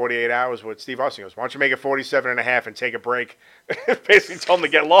doing 48 hours with Steve Austin. He goes, why don't you make it 47 and a half and take a break? Basically told him to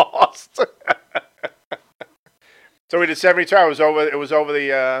get lost. So we did 72 hours. It was over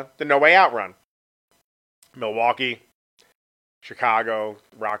the No Way Out run. Milwaukee, Chicago,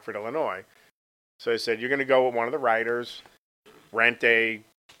 Rockford, Illinois. So they said, you're going to go with one of the writers, rent the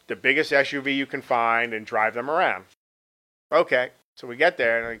biggest SUV you can find, and drive them around. Okay. So we get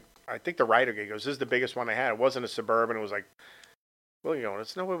there, and I think the writer goes, this is the biggest one I had. It wasn't a Suburban. It was like, well,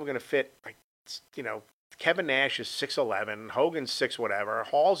 there's no way we're going to fit, like, Kevin Nash is 6'11", Hogan's 6 whatever,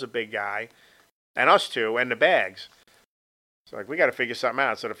 Hall's a big guy, and us two, and the bags. So, like, we got to figure something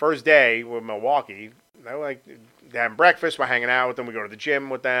out. So the first day with Milwaukee, they're having breakfast, we're hanging out with them, we go to the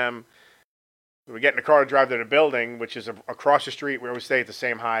gym with them. We get in the car to drive to the building, which is across the street. We always stay at the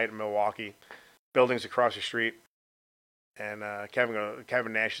same height in Milwaukee. Building's across the street. And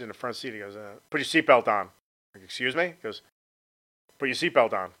Kevin Nash is in the front seat. He goes, put your seatbelt on. I'm like, excuse me? He goes, put your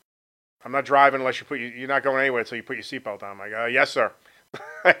seatbelt on. I'm not driving unless you're not going anywhere until you put your seatbelt on. I'm like, yes, sir.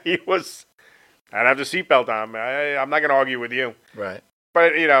 I'd have the seatbelt on. I'm not going to argue with you. Right.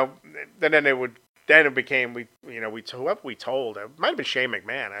 But, then it became, whoever we told, it might have been Shane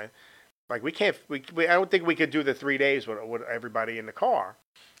McMahon. I don't think we could do the 3 days with everybody in the car.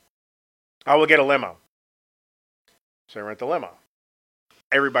 I will get a limo. So I rent the limo.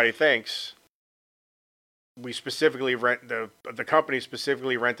 Everybody thinks we specifically the company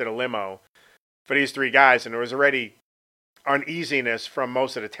specifically rented a limo for these three guys, and there was already uneasiness from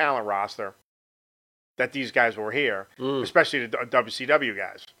most of the talent roster that these guys were here, especially the WCW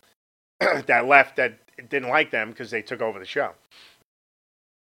guys that left that didn't like them because they took over the show.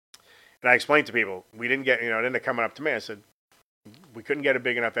 And I explained to people, we didn't get, then they're coming up to me. I said, we couldn't get a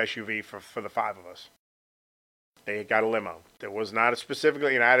big enough SUV for the five of us. They got a limo. There was not a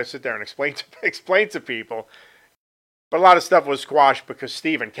specifically, I had to sit there and explain to people. But a lot of stuff was squashed because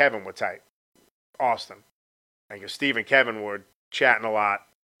Steve and Kevin were tight. Austin. Because Steve and Kevin were chatting a lot.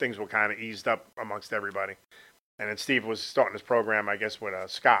 Things were kind of eased up amongst everybody. And then Steve was starting his program, I guess, with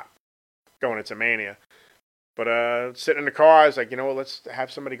Scott, going into Mania. But sitting in the car, I was like, let's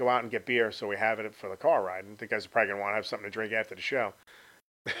have somebody go out and get beer so we have it for the car ride. And the guys are probably going to want to have something to drink after the show.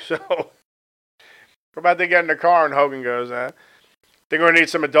 So we're about to get in the car, and Hogan goes, they're going to need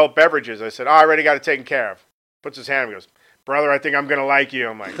some adult beverages. I said, I already got it taken care of. Puts his hand up and goes, brother, I think I'm going to like you.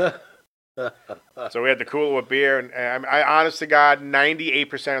 I'm like, so we had the cooler with beer. And I honest to God,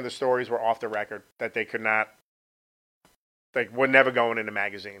 98% of the stories were off the record that they could not, were never going in the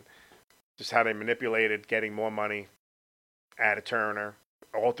magazine. Just how they manipulated getting more money out of Turner.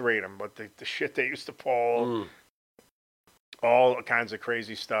 All three of them. But the shit they used to pull. All kinds of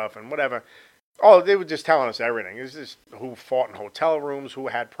crazy stuff and whatever. Oh, they were just telling us everything. It was just who fought in hotel rooms, who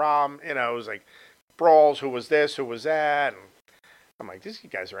had problems. It was like brawls, who was this, who was that. And I'm like, these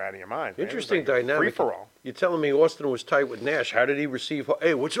guys are out of your mind. Interesting dynamic. Free for all. You're telling me Austin was tight with Nash. How did he receive?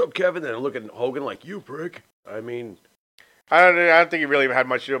 Hey, what's up, Kevin? And look at Hogan like, you prick. I mean, I don't think he really had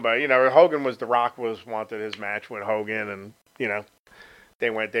much to do about it. Hogan was, The Rock wanted his match with Hogan, and they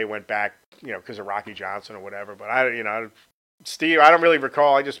went back, because of Rocky Johnson or whatever. But Steve, I don't really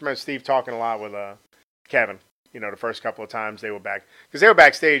recall. I just remember Steve talking a lot with Kevin. The first couple of times they were back, because they were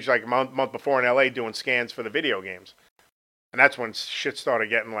backstage like a month before in LA doing scans for the video games, and that's when shit started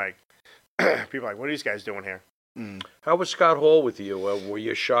getting like people like, what are these guys doing here? How was Scott Hall with you? Were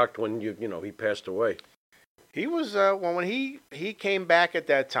you shocked when he passed away? He was when he came back at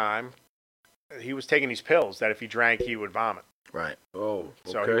that time. He was taking these pills that if he drank, he would vomit. Right. Oh, okay.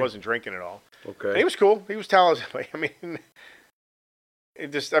 So he wasn't drinking at all. Okay. And he was cool. He was telling us. I mean,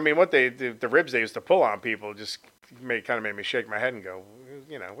 what the ribs they used to pull on people just kind of made me shake my head and go,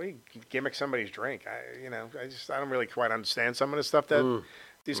 we gimmick somebody's drink. I don't really quite understand some of the stuff that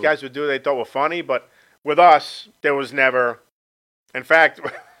these guys would do. They thought were funny, but with us, there was never. In fact,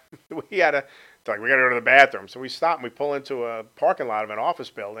 we had we got to go to the bathroom, so we stop and we pull into a parking lot of an office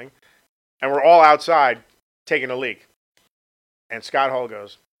building, and we're all outside taking a leak. And Scott Hall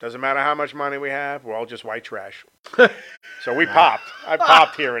goes, "Doesn't matter how much money we have, we're all just white trash." So we popped. I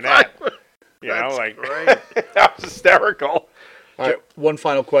popped here and there. Great. That was hysterical. All right, one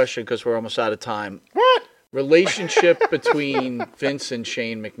final question because we're almost out of time. What? Relationship between Vince and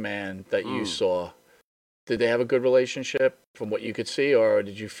Shane McMahon that you saw. Did they have a good relationship from what you could see, or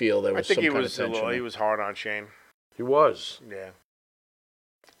did you feel there was some kind of tension? He was hard on Shane. He was. Yeah.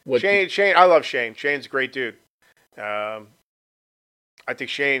 Shane, I love Shane. Shane's a great dude. I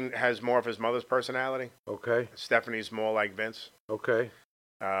think Shane has more of his mother's personality. Okay. Stephanie's more like Vince. Okay.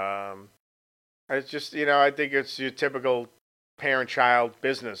 It's just, I think it's your typical parent-child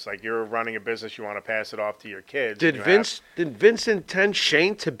business. Like you're running a business, you want to pass it off to your kids. Did Vince intend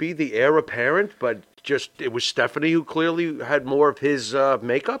Shane to be the heir apparent, but just it was Stephanie who clearly had more of his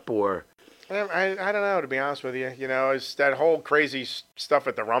makeup, or? I don't know, to be honest with you. It's that whole crazy stuff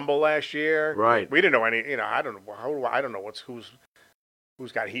at the Rumble last year. Right. We didn't know any. I don't know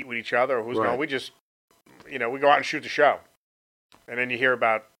who's got heat with each other or who's going. We just, we go out and shoot the show, and then you hear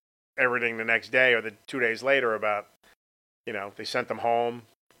about everything the next day or the 2 days later about, they sent them home.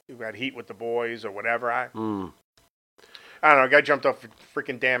 You got heat with the boys or whatever. I don't know. A guy jumped off a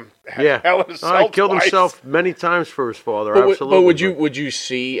freaking damn hell of a cell killed twice. himself many times for his father. Absolutely. But would you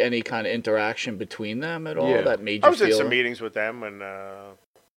see any kind of interaction between them at all that made you? I was in some meetings with them, and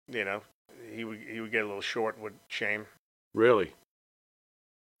he would get a little short with Shane. Really?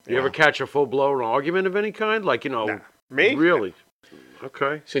 You ever catch a full blown argument of any kind? Like me? Really?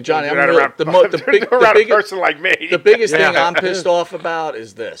 Okay. So Johnny, I'm around a person like me. The biggest thing I'm pissed off about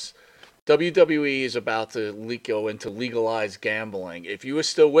is this. WWE is about to go into legalized gambling. If you were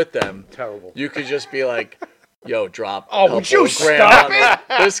still with them, terrible. You could just be like, "Yo, drop." Oh, would you stop it?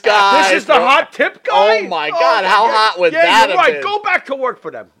 This guy. This is the hot tip guy. Oh my God! How hot would that you're have right. been? Go back to work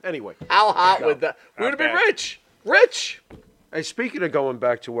for them. Anyway. How hot would that? We would have been rich. Rich. Hey, speaking of going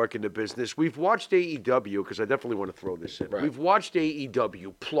back to work in the business, we've watched AEW, because I definitely want to throw this in. Right. We've watched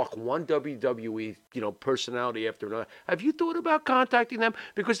AEW pluck one WWE, personality after another. Have you thought about contacting them?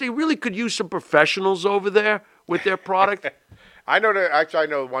 Because they really could use some professionals over there with their product. I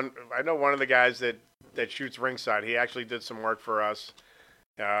know one of the guys that shoots ringside. He actually did some work for us.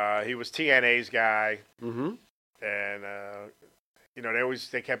 He was TNA's guy. Mm-hmm. And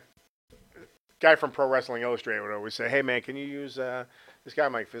they kept. Guy from Pro Wrestling Illustrated would always say, "Hey man, can you use this guy?"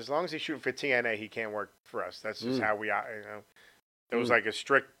 I'm like, as long as he's shooting for TNA, he can't work for us. That's just how we, There was like a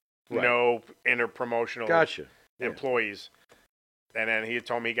strict no inter-promotional employees. And then he had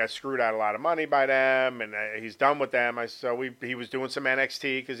told me he got screwed out a lot of money by them, and he's done with them. He was doing some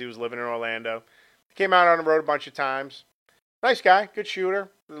NXT because he was living in Orlando. He came out on the road a bunch of times. Nice guy, good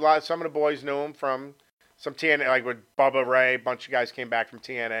shooter. Some of the boys knew him from some TNA, like with Bubba Ray. A bunch of guys came back from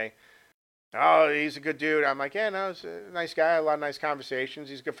TNA. Oh, he's a good dude. I'm like, he's a nice guy. A lot of nice conversations.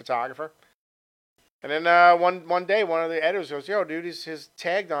 He's a good photographer. And then one day, one of the editors goes, "Yo, dude, he's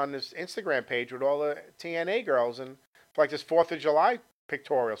tagged on this Instagram page with all the TNA girls and for like this 4th of July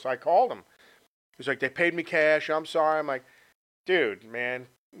pictorial." So I called him. He's like, "They paid me cash. I'm sorry." I'm like, "Dude, man,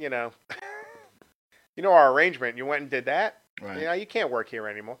 our arrangement. You went and did that. Right. You can't work here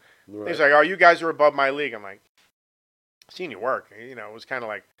anymore." Right. He's like, "Oh, you guys are above my league." I'm like, "Seen you work." It was kind of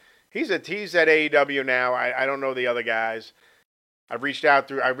like. He's at AEW now. I don't know the other guys. I reached out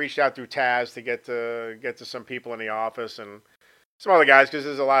through Taz to get to some people in the office and some other guys because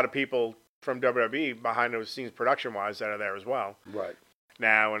there's a lot of people from WWE behind those scenes production wise that are there as well. Right.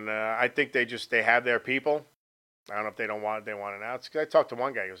 Now and I think they have their people. I don't know if they want it out. I talked to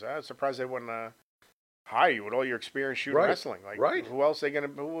one guy. He goes, "I'm surprised they wouldn't hire you with all your experience shooting wrestling. Like, who else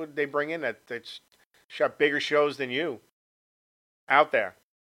who would they bring in that's shot bigger shows than you out there?"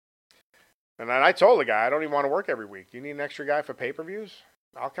 And I told the guy, I don't even want to work every week. Do you need an extra guy for pay-per-views?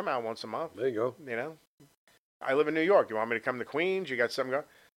 I'll come out once a month. There you go. I live in New York. You want me to come to Queens? You got something going?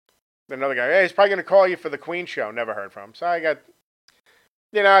 Then another guy, hey, he's probably going to call you for the Queen show. Never heard from him. So I got,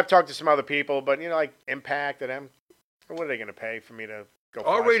 I've talked to some other people, but, like Impact and them. What are they going to pay for me to go?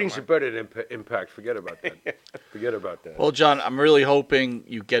 Our fly ratings somewhere? are better than Impact. Forget about that. Forget about that. Well, John, I'm really hoping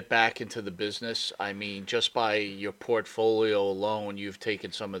you get back into the business. I mean, just by your portfolio alone, you've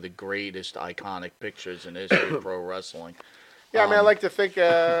taken some of the greatest iconic pictures in history of pro wrestling. Yeah, I mean, I like to think,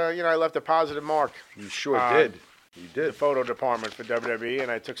 I left a positive mark. You sure did. You The did. photo department for WWE,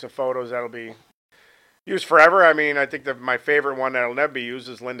 and I took some photos that'll be used forever. I mean, I think my favorite one that'll never be used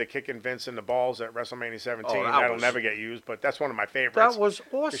is Linda kicking Vince in the balls at WrestleMania 17. Oh, that'll was- never get used, but that's one of my favorites. That was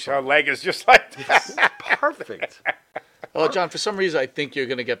Because her awesome. leg is just like that. Perfect. Well, John, for some reason, I think you're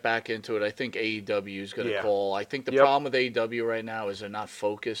going to get back into it. I think AEW is going to Yeah. call. I think the Yep. problem with AEW right now is they're not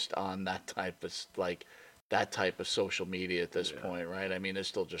focused on that type of social media at this point, right? I mean, they're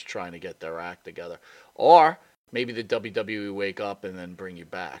still just trying to get their act together. Or maybe the WWE wake up and then bring you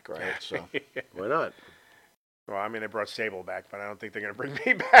back, right? So Why not? Well, I mean, they brought Sable back, but I don't think they're going to bring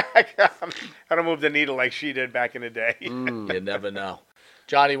me back. I don't move the needle like she did back in the day. you never know.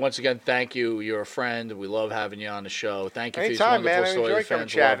 Johnny, once again, thank you. You're a friend. We love having you on the show. Thank you Anytime, for these man. I wonderful stories. enjoy The coming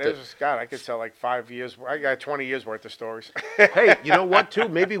fans chatting. loved it. God, I could tell like 5 years. I got 20 years worth of stories. Hey, you know what, too?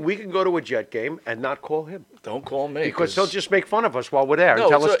 Maybe we can go to a Jet game and not call him. Don't call me. Because he'll just make fun of us while we're there No,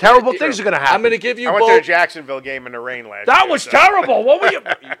 and tell so- us terrible things are going to happen. I'm going to give you I went to the both. Jacksonville game in the rain last That year, was so- terrible. What were you?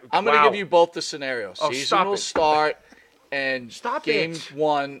 I'm going to Wow. give you both the scenarios. Oh, Season stop will it. start, and Stop game it.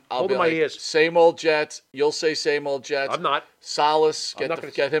 one, I'll Holding be my like, ears. same old Jets. You'll say same old Jets. I'm not. Solace, I'm not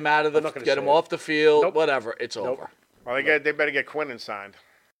gonna get him out of I'm not gonna get say him it. off the field, Nope. whatever. It's over. Well, they better get Quinnen signed.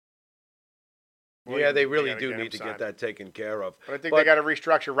 Yeah, they really gotta do him need to get signed. that taken care of. But I think they got to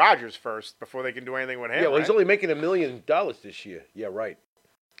restructure Rodgers first before they can do anything with him. Yeah, well, he's right? only making $1 million this year. Yeah, right.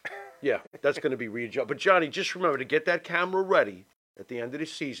 Yeah, that's going to be readjusted. But Johnny, just remember to get that camera ready at the end of the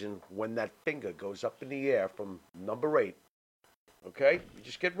season when that finger goes up in the air from number 8. Okay, you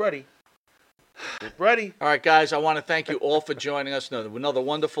just get ready. Get ready. All right, guys, I want to thank you all for joining us. Another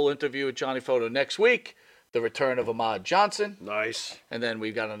wonderful interview with Johnny Photo next week. The return of Ahmad Johnson. Nice. And then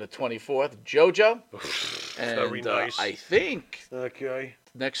we've got on the 24th, JoJo. And Very nice. I think Okay.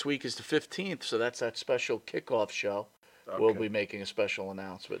 next week is the 15th, so that's that special kickoff show. We'll be making a special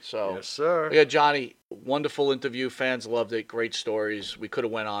announcement. So, Yes, sir. yeah, Johnny, wonderful interview. Fans loved it. Great stories. We could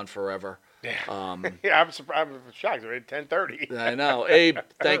have went on forever. Yeah, I'm surprised. I'm shocked. We're at 10:30. I know. Abe,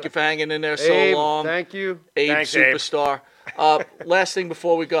 thank you for hanging in there so Abe, long. thank you. Abe, Thanks, Abe. superstar. Last thing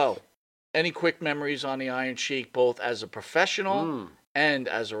before we go. Any quick memories on the Iron Sheik, both as a professional and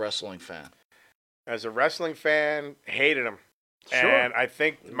as a wrestling fan? As a wrestling fan, hated him. Sure. And I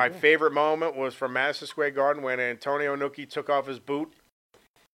think my favorite moment was from Madison Square Garden when Antonio Nuki took off his boot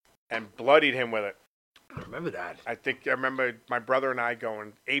and bloodied him with it. I remember that. I remember my brother and I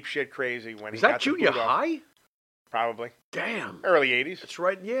going apeshit crazy when Is he that got the junior boot off. high? Probably. Damn. Early 80s. That's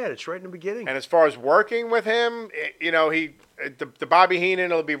right. Yeah, that's right in the beginning. And as far as working with him, the Bobby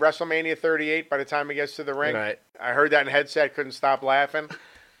Heenan will be WrestleMania 38 by the time he gets to the ring. Right. I heard that in headset, couldn't stop laughing.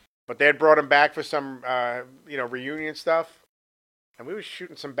 But they had brought him back for some, reunion stuff. And we were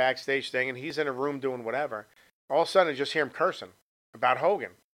shooting some backstage thing, and he's in a room doing whatever. All of a sudden, I just hear him cursing about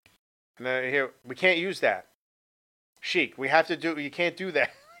Hogan. And then I hear, we can't use that. Sheik, you can't do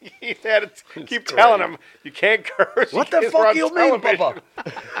that. He had to keep telling him, you can't curse. What You the can't- we're fuck on you mean, television." Papa?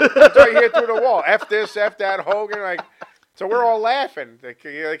 That's what you hear through the wall. F this, F that, Hogan. So we're all laughing. They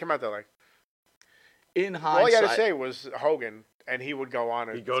come out there like, In all you had to hindsight, say was Hogan, and he would go on.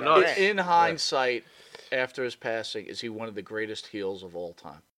 And He'd go say, nuts. "Man." in hindsight, after his passing, is he one of the greatest heels of all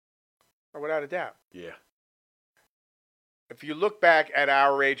time? Without a doubt. Yeah. If you look back at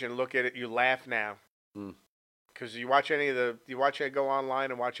our age and look at it, you laugh now. Because you watch it go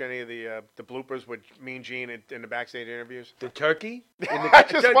online and watch any of the bloopers with Mean Gene in the backstage interviews. The turkey? I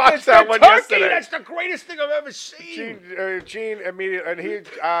just watched that one yesterday. That's the greatest thing I've ever seen. Gene immediately, and Mean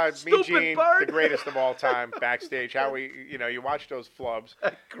Stupid Gene, bird. the greatest of all time backstage. How you watch those flubs,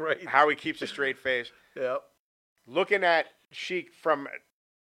 Great. how he keeps a straight face. Yep. Looking at Sheik from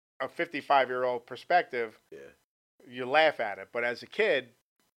a 55-year-old perspective, you laugh at it. But as a kid,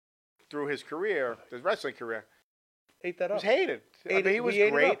 through his career, his wrestling career, Ate that he was up. hated. He was we ate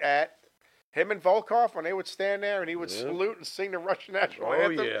it great up. at him and Volkov when they would stand there and he would salute and sing the Russian national Oh,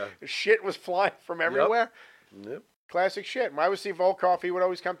 anthem. yeah. Shit was flying from everywhere. Yep. Classic shit. When I would see Volkov, he would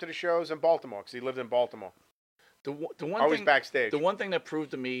always come to the shows in Baltimore because he lived in Baltimore. The one Always thing, backstage. The one thing that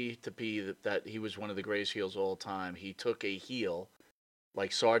proved to me to be that he was one of the greatest heels of all time, he took a heel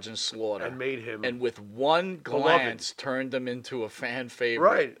like Sergeant Slaughter And made him. and with one glance turned him into a fan favorite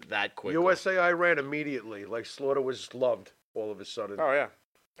Right. that quickly. USA Iran immediately. Like Slaughter was loved all of a sudden. Oh yeah,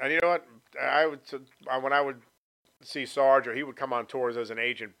 and you know what? When I would see Sarge, or he would come on tours as an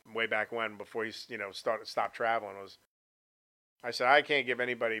agent way back when, before he stopped traveling. I said, I can't give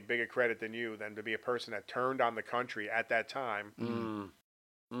anybody bigger credit than you than to be a person that turned on the country at that time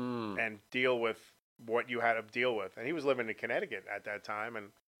and deal with what you had to deal with. And he was living in Connecticut at that time. And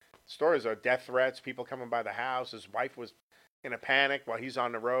stories are death threats, people coming by the house. His wife was in a panic while he's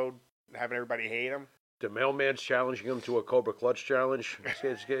on the road, having everybody hate him. The mailman's challenging him to a Cobra Clutch challenge.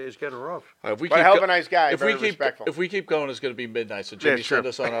 It's getting rough. If we But a hell of a nice guy, very respectful. If we keep going, it's going to be midnight. So Jimmy, send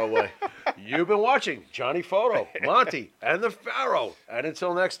us on our way. You've been watching Johnny Photo, Monte, and the Pharaoh. And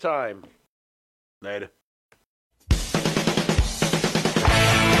until next time, later.